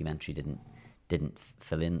the documentary didn't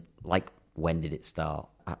fill in. Like, when did it start?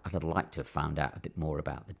 I'd have liked to have found out a bit more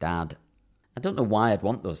about the dad. I don't know why I'd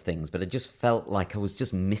want those things, but I just felt like I was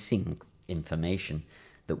just missing information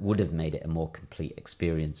that would have made it a more complete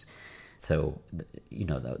experience. So,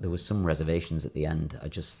 there was some reservations at the end. I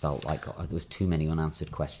just felt like there was too many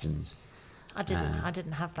unanswered questions. I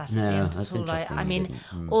didn't have that at the end that's at all. interesting. I mean,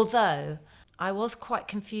 although I was quite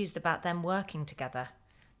confused about them working together,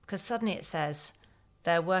 because suddenly it says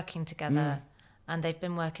they're working together and they've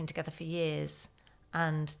been working together for years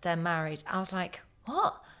and they're married. I was like,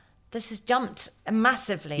 what? This has jumped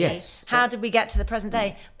massively. Yes. How did we get to the present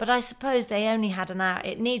day? But I suppose they only had an hour.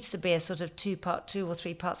 It needs to be a sort of 2 or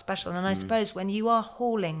 3 part special. And I suppose when you are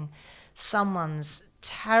hauling someone's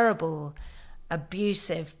terrible,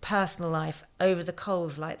 abusive personal life over the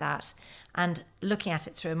coals like that and looking at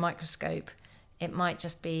it through a microscope, it might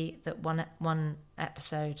just be that one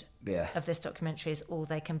episode of this documentary is all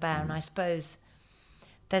they can bear. And I suppose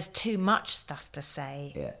there's too much stuff to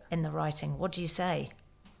say in the writing. What do you say?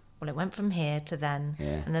 Well, it went from here to then,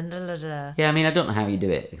 and then da-da-da. Yeah, I mean, I don't know how you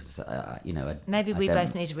do it. Because, maybe we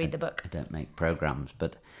both need to read the book. I don't make programs,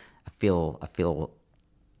 but I feel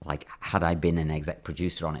like had I been an exec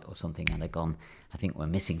producer on it or something, I'd have gone, I think we're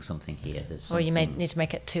missing something here. Or you may need to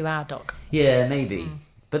make it 2-hour doc. Yeah, maybe.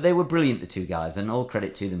 But they were brilliant, the two guys, and all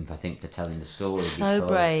credit to them, I think, for telling the story. So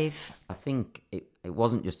brave. I think it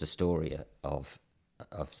wasn't just a story of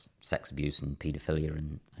sex abuse and paedophilia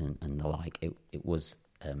and the like. It was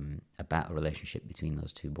about a relationship between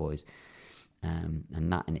those two boys,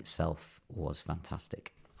 and that in itself was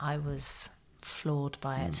fantastic. I was floored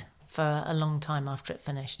by it for a long time after it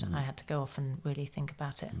finished. I had to go off and really think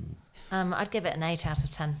about it. I'd give it an 8 out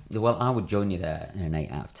of 10. Well, I would join you there in an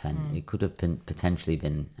 8 out of 10. It could have potentially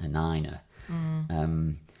been a 9er.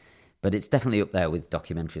 But it's definitely up there with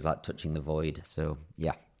documentaries like Touching the Void. So,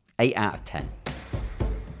 yeah, 8 out of 10.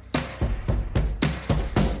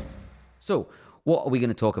 So, what are we going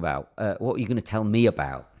to talk about? What are you going to tell me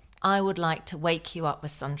about? I would like to wake you up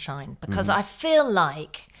with sunshine, because I feel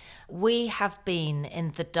like we have been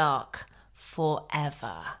in the dark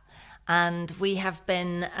forever. And we have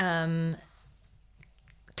been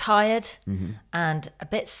tired and a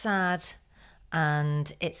bit sad,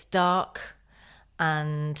 and it's dark.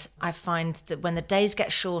 And I find that when the days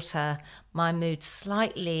get shorter, my mood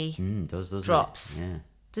slightly drops. Yeah.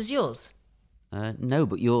 Does yours? No,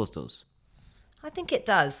 but yours does. I think it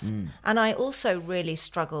does. And I also really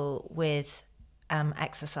struggle with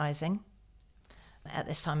exercising at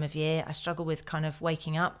this time of year. I struggle with kind of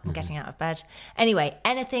waking up and getting out of bed. Anyway,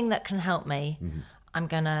 anything that can help me, I'm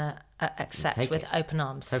going to accept with open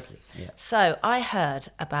arms. Totally, yeah. So I heard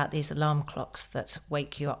about these alarm clocks that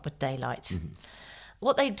wake you up with daylight.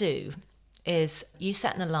 What they do is you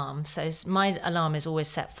set an alarm. So my alarm is always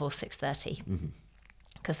set for 6:30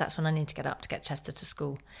 because that's when I need to get up to get Chester to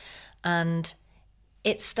school. And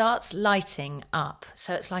it starts lighting up.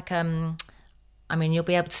 So it's like, you'll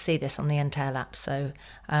be able to see this on the Entail app. So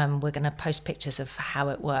we're going to post pictures of how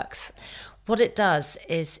it works. What it does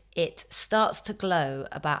is it starts to glow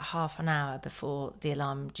about half an hour before the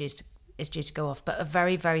alarm is due to go off, but a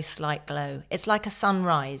very, very slight glow. It's like a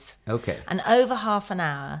sunrise. Okay. And over half an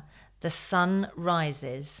hour, the sun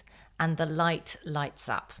rises and the light lights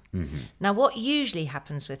up. Now, what usually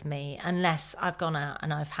happens with me, unless I've gone out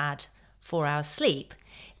and I've had 4 hours sleep,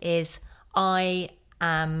 is I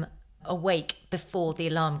am awake before the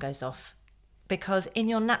alarm goes off, because in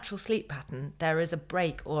your natural sleep pattern there is a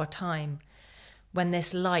break or a time when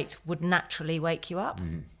this light would naturally wake you up.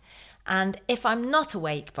 And if I'm not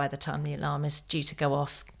awake by the time the alarm is due to go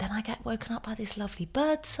off, then I get woken up by this lovely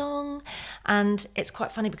bird song. And it's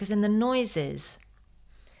quite funny because in the noises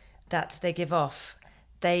that they give off,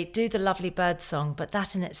 they do the lovely bird song, but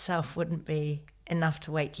that in itself wouldn't be enough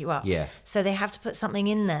to wake you up. Yeah. So they have to put something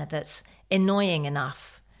in there that's annoying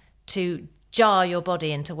enough to jar your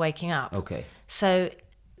body into waking up. Okay. So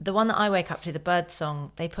the one that I wake up to, the bird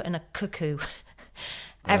song, they put in a cuckoo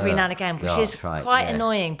every now and again, which is quite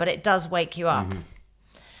annoying, but it does wake you up.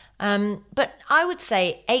 But I would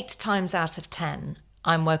say 8 times out of 10,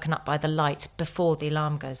 I'm woken up by the light before the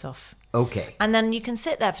alarm goes off. Okay. And then you can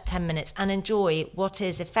sit there for 10 minutes and enjoy what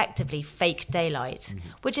is effectively fake daylight,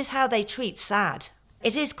 which is how they treat SAD.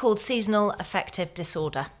 It is called seasonal affective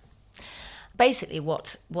disorder. Basically,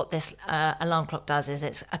 what this alarm clock does is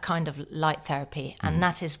it's a kind of light therapy, and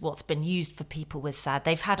that is what's been used for people with SAD.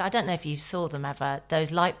 They've had, I don't know if you saw them ever,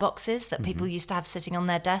 those light boxes that people used to have sitting on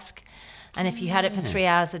their desk. And if you had it for 3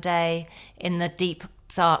 hours a day in the deep,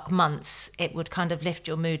 dark months, it would kind of lift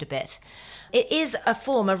your mood a bit. It is a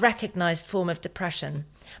recognised form of depression.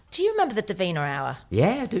 Do you remember the Davina Hour?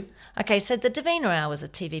 Yeah, I do. Okay, so the Davina Hour was a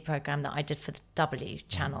TV programme that I did for the W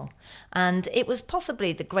channel. And it was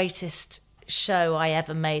possibly the greatest show I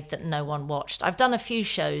ever made that no one watched. I've done a few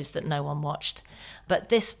shows that no one watched, but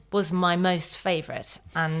this was my most favourite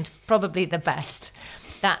and probably the best.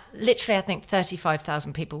 That literally, I think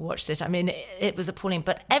 35,000 people watched it. I mean, it was appalling,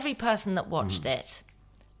 but every person that watched it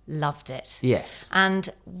loved it. Yes. And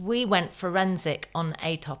we went forensic on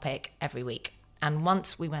a topic every week. And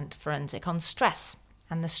once we went forensic on stress.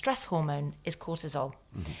 And the stress hormone is cortisol.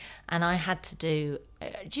 And I had to do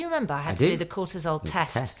you remember? I had to do the cortisol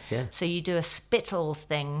test. Yeah. So you do a spittle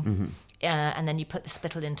thing, and then you put the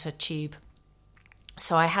spittle into a tube.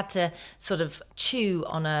 So I had to sort of chew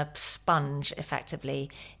on a sponge, effectively,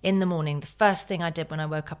 in the morning. The first thing I did when I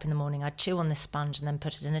woke up in the morning, I'd chew on this sponge and then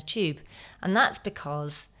put it in a tube. And that's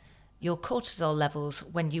because your cortisol levels,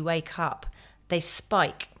 when you wake up, they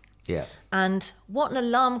spike. Yeah. And what an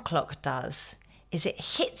alarm clock does is it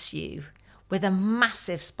hits you with a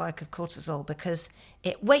massive spike of cortisol because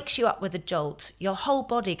it wakes you up with a jolt. Your whole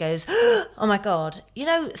body goes, oh my God. You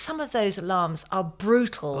know, some of those alarms are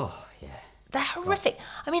brutal. Oh, yeah. They're horrific.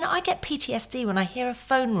 I mean, I get PTSD when I hear a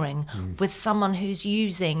phone ring with someone who's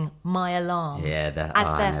using my alarm as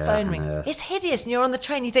their phone ring. It's hideous. And you're on the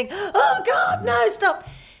train, you think, oh God, no, stop.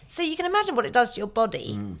 So you can imagine what it does to your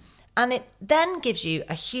body. And it then gives you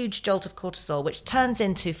a huge jolt of cortisol, which turns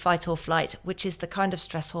into fight or flight, which is the kind of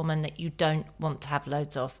stress hormone that you don't want to have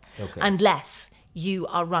loads of, unless you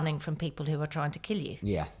are running from people who are trying to kill you.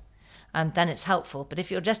 Yeah. Then it's helpful. But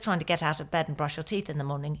if you're just trying to get out of bed and brush your teeth in the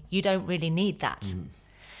morning, you don't really need that.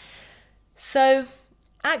 So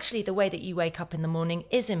actually, the way that you wake up in the morning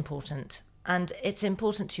is important. And it's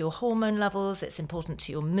important to your hormone levels. It's important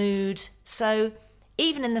to your mood. So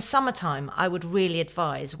even in the summertime, I would really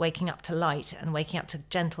advise waking up to light and waking up to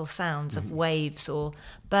gentle sounds of waves or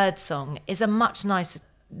birdsong is a much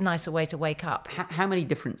nicer way to wake up. How many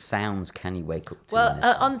different sounds can you wake up to?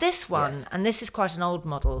 Well, on this one, and this is quite an old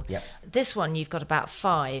model, this one you've got about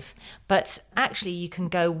 5, but actually you can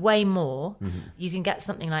go way more. You can get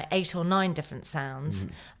something like 8 or 9 different sounds.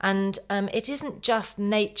 And it isn't just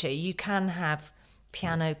nature. You can have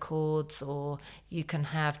piano chords, or you can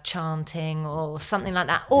have chanting or something like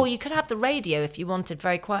that, or you could have the radio if you wanted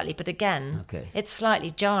very quietly, but again it's slightly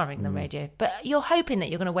jarring, the radio, but you're hoping that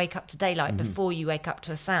you're going to wake up to daylight before you wake up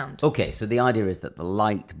to a sound. So the idea is that the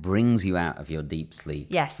light brings you out of your deep sleep.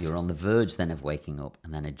 Yes. You're on the verge then of waking up,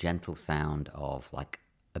 and then a gentle sound of like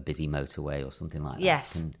a busy motorway or something like that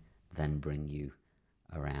can then bring you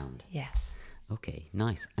around. Yes. Okay,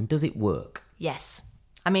 nice. And does it work? Yes.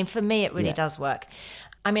 I mean, for me, it really does work.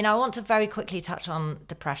 I mean, I want to very quickly touch on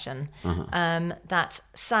depression, that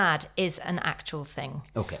SAD is an actual thing.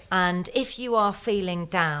 Okay. And if you are feeling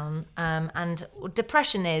down, and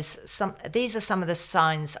depression is, these are some of the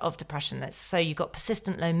signs of depression. So you've got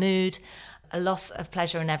persistent low mood, a loss of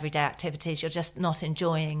pleasure in everyday activities. You're just not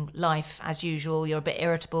enjoying life as usual. You're a bit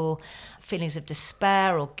irritable, feelings of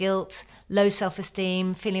despair or guilt, low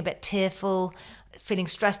self-esteem, feeling a bit tearful, feeling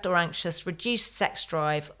stressed or anxious, reduced sex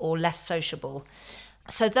drive, or less sociable.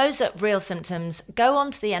 So those are real symptoms. Go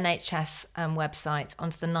onto the NHS website,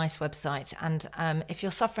 onto the NICE website, and if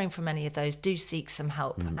you're suffering from any of those, do seek some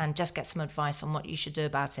help and just get some advice on what you should do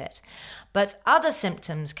about it. But other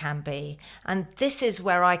symptoms can be, and this is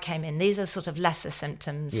where I came in, these are sort of lesser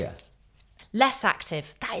symptoms. Yeah. Less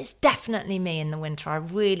active. That is definitely me in the winter. I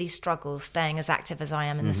really struggle staying as active as I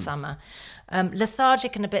am in the summer.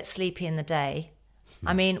 Lethargic and a bit sleepy in the day.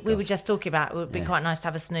 I mean, we were just talking about it would be quite nice to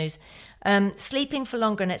have a snooze. Sleeping for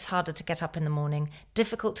longer and it's harder to get up in the morning.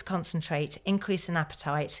 Difficult to concentrate. Increase in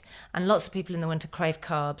appetite. And lots of people in the winter crave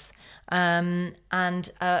carbs. And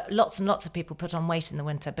lots and lots of people put on weight in the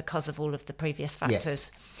winter because of all of the previous factors.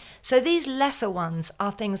 Yes. So these lesser ones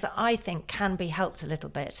are things that I think can be helped a little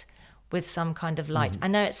bit with some kind of light. I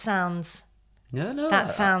know it sounds... No.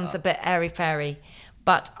 That sounds a bit airy-fairy.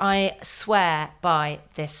 But I swear by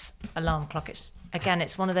this alarm clock.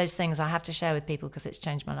 It's one of those things I have to share with people because it's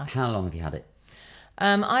changed my life. How long have you had it?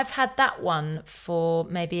 I've had that one for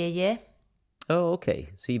maybe a year. Oh, okay.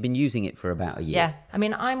 So you've been using it for about a year. Yeah. I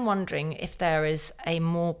mean, I'm wondering if there is a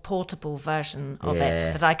more portable version of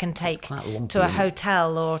it that I can take to a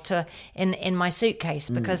hotel or to in my suitcase,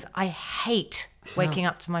 because I hate waking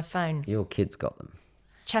up to my phone. Your kids got them?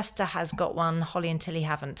 Chester has got one. Holly and Tilly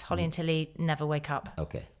haven't. Holly and Tilly never wake up.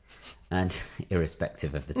 Okay. And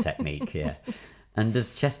irrespective of the technique, yeah. And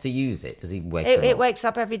does Chester use it? Does he wake up? It wakes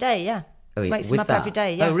up every day, yeah. Oh, wakes him up every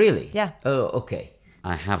day, yeah. Oh, really? Yeah. Oh, okay.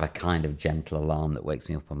 I have a kind of gentle alarm that wakes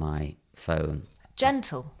me up on my phone.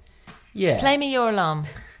 Gentle? Yeah. Play me your alarm.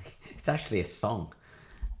 It's actually a song.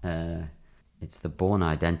 It's the Bourne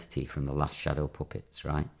Identity from the Last Shadow Puppets,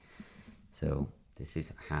 right? So this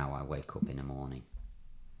is how I wake up in the morning.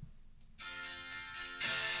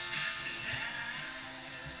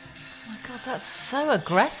 Oh my God, that's so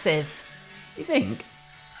aggressive. You think?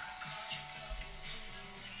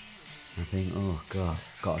 I think, oh God,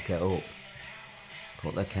 gotta get up.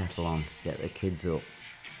 Put the kettle on, get the kids up.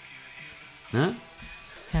 No?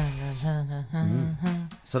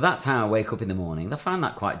 So that's how I wake up in the morning. I find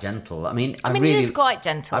that quite gentle. I mean, it is quite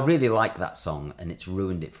gentle. I really like that song, and it's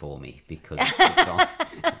ruined it for me because it's the song,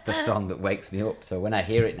 it's the song that wakes me up. So when I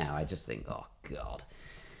hear it now, I just think, oh God.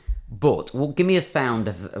 But give me a sound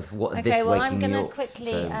of what this waking me up. Okay, well, I'm going to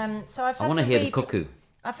quickly. So I've had I want to hear the cuckoo.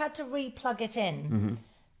 I've had to re-plug it in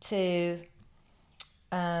to.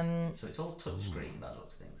 So it's all touchscreen by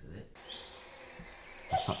looks things, is it?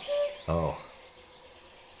 That's not. Oh.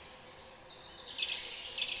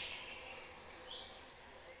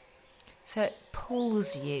 So it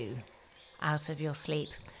pulls you out of your sleep.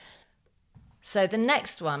 So the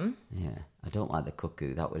next one. Yeah, I don't like the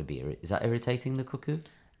cuckoo. That would be. Is that irritating, the cuckoo?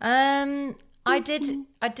 I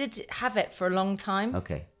did have it for a long time.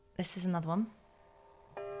 Okay. This is another one.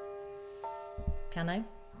 Piano.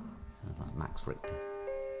 Sounds like Max Richter.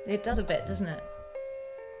 It does a bit, doesn't it?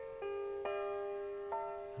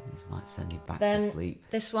 I think this might send you back to sleep.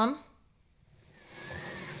 This one.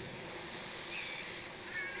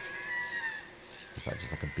 Is that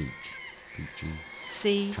just like a beach? Beachy.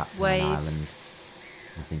 Sea, trapped waves. On an island.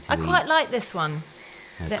 Nothing to eat. Quite like this one.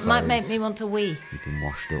 It might make me want to wee. You've been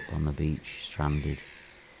washed up on the beach, stranded.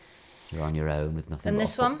 You're on your own with nothing but a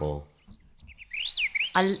football.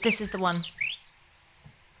 This is the one.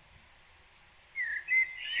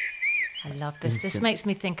 I love this. This makes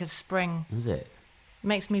me think of spring. Is it? It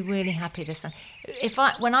makes me really happy. This one.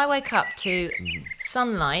 When I wake up to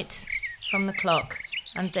sunlight from the clock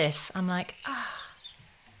and this, I'm like,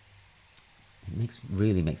 It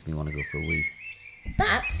really makes me want to go for a wee.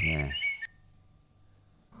 That? Yeah.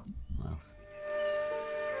 What else?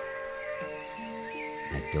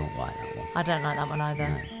 I don't like that one. I don't like that one either.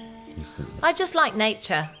 No, instantly. I just like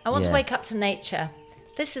nature. I want to wake up to nature.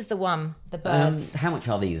 This is the one, the birds. How much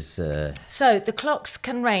are these? So the clocks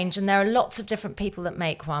can range, and there are lots of different people that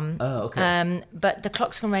make one. Oh, okay. But the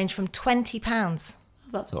clocks can range from £20.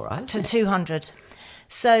 That's all right. To £200.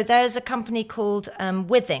 So there's a company called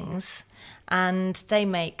Withings, and they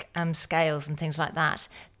make scales and things like that.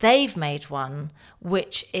 They've made one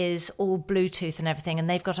which is all Bluetooth and everything, and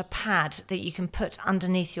they've got a pad that you can put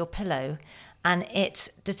underneath your pillow, and it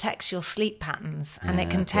detects your sleep patterns, and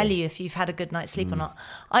it can tell you if you've had a good night's sleep or not.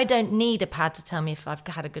 I don't need a pad to tell me if I've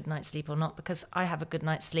had a good night's sleep or not, because I have a good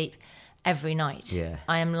night's sleep every night. Yeah.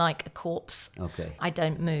 I am like a corpse. Okay. I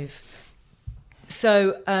don't move.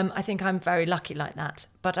 So I think I'm very lucky like that.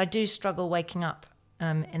 But I do struggle waking up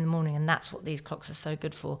in the morning, and that's what these clocks are so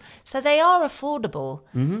good for. So they are affordable,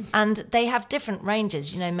 and they have different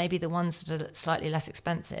ranges. You know, maybe the ones that are slightly less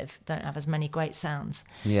expensive don't have as many great sounds.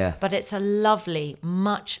 Yeah. But it's a lovely,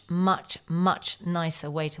 much, much, much nicer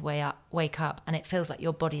way to wake up, and it feels like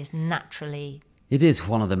your body is naturally... It is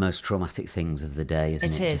one of the most traumatic things of the day, isn't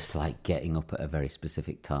it? It is. Just like getting up at a very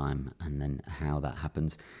specific time, and then how that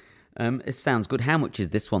happens. It sounds good. How much is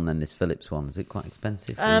this one then, this Philips one? Is it quite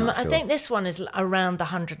expensive? I think this one is around the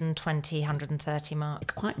 120, 130 mark.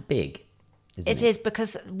 It's quite big, isn't it? It is,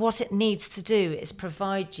 because what it needs to do is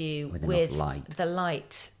provide you with light. The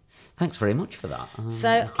light. Thanks very much for that.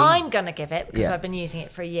 So I'm going to give it, because I've been using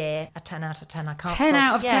it for a year, a 10 out of 10. I can't 10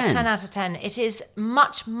 out of 10? Yeah, 10 out of 10. It is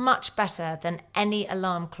much, much better than any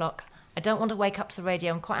alarm clock. I don't want to wake up to the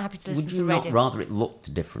radio. I'm quite happy to listen to the radio. Would you not rather it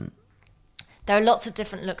looked different? There are lots of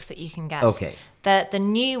different looks that you can get. Okay. The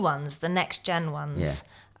new ones, the next gen ones,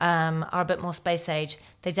 are a bit more space age.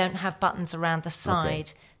 They don't have buttons around the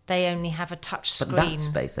side. Okay. They only have a touch screen. But that's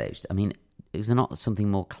space aged. I mean, is there not something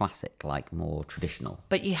more classic, like more traditional?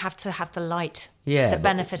 But you have to have the light. Yeah. The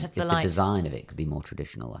benefit of the light. The design of it could be more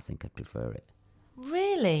traditional. I think I'd prefer it.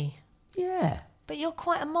 Really? Yeah. But you're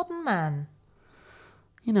quite a modern man.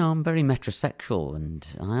 You know, I'm very metrosexual and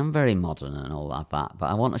I am very modern and all that, but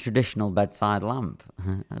I want a traditional bedside lamp.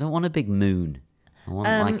 I don't want a big moon. I want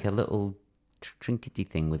like a little trinkety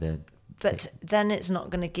thing with a... But then it's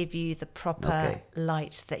not going to give you the proper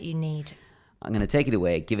light that you need. I'm going to take it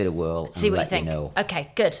away, give it a whirl, See and what let you think. you know.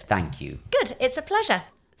 Okay, good. Thank you. Good, it's a pleasure.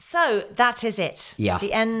 So that is it. Yeah.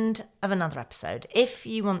 The end of another episode. If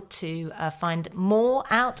you want to find more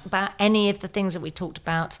out about any of the things that we talked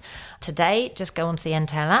about today, just go onto the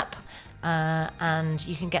Entale app and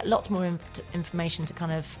you can get lots more information to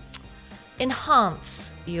kind of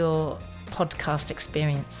enhance your podcast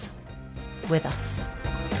experience with us.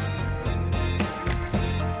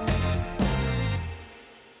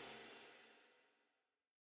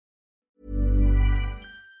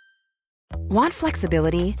 Want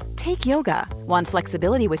flexibility? Take yoga. Want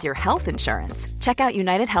flexibility with your health insurance? Check out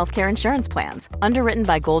United Healthcare Insurance Plans. Underwritten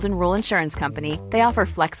by Golden Rule Insurance Company, they offer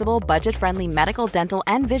flexible, budget-friendly medical, dental,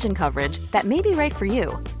 and vision coverage that may be right for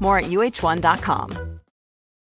you. More at UH1.com.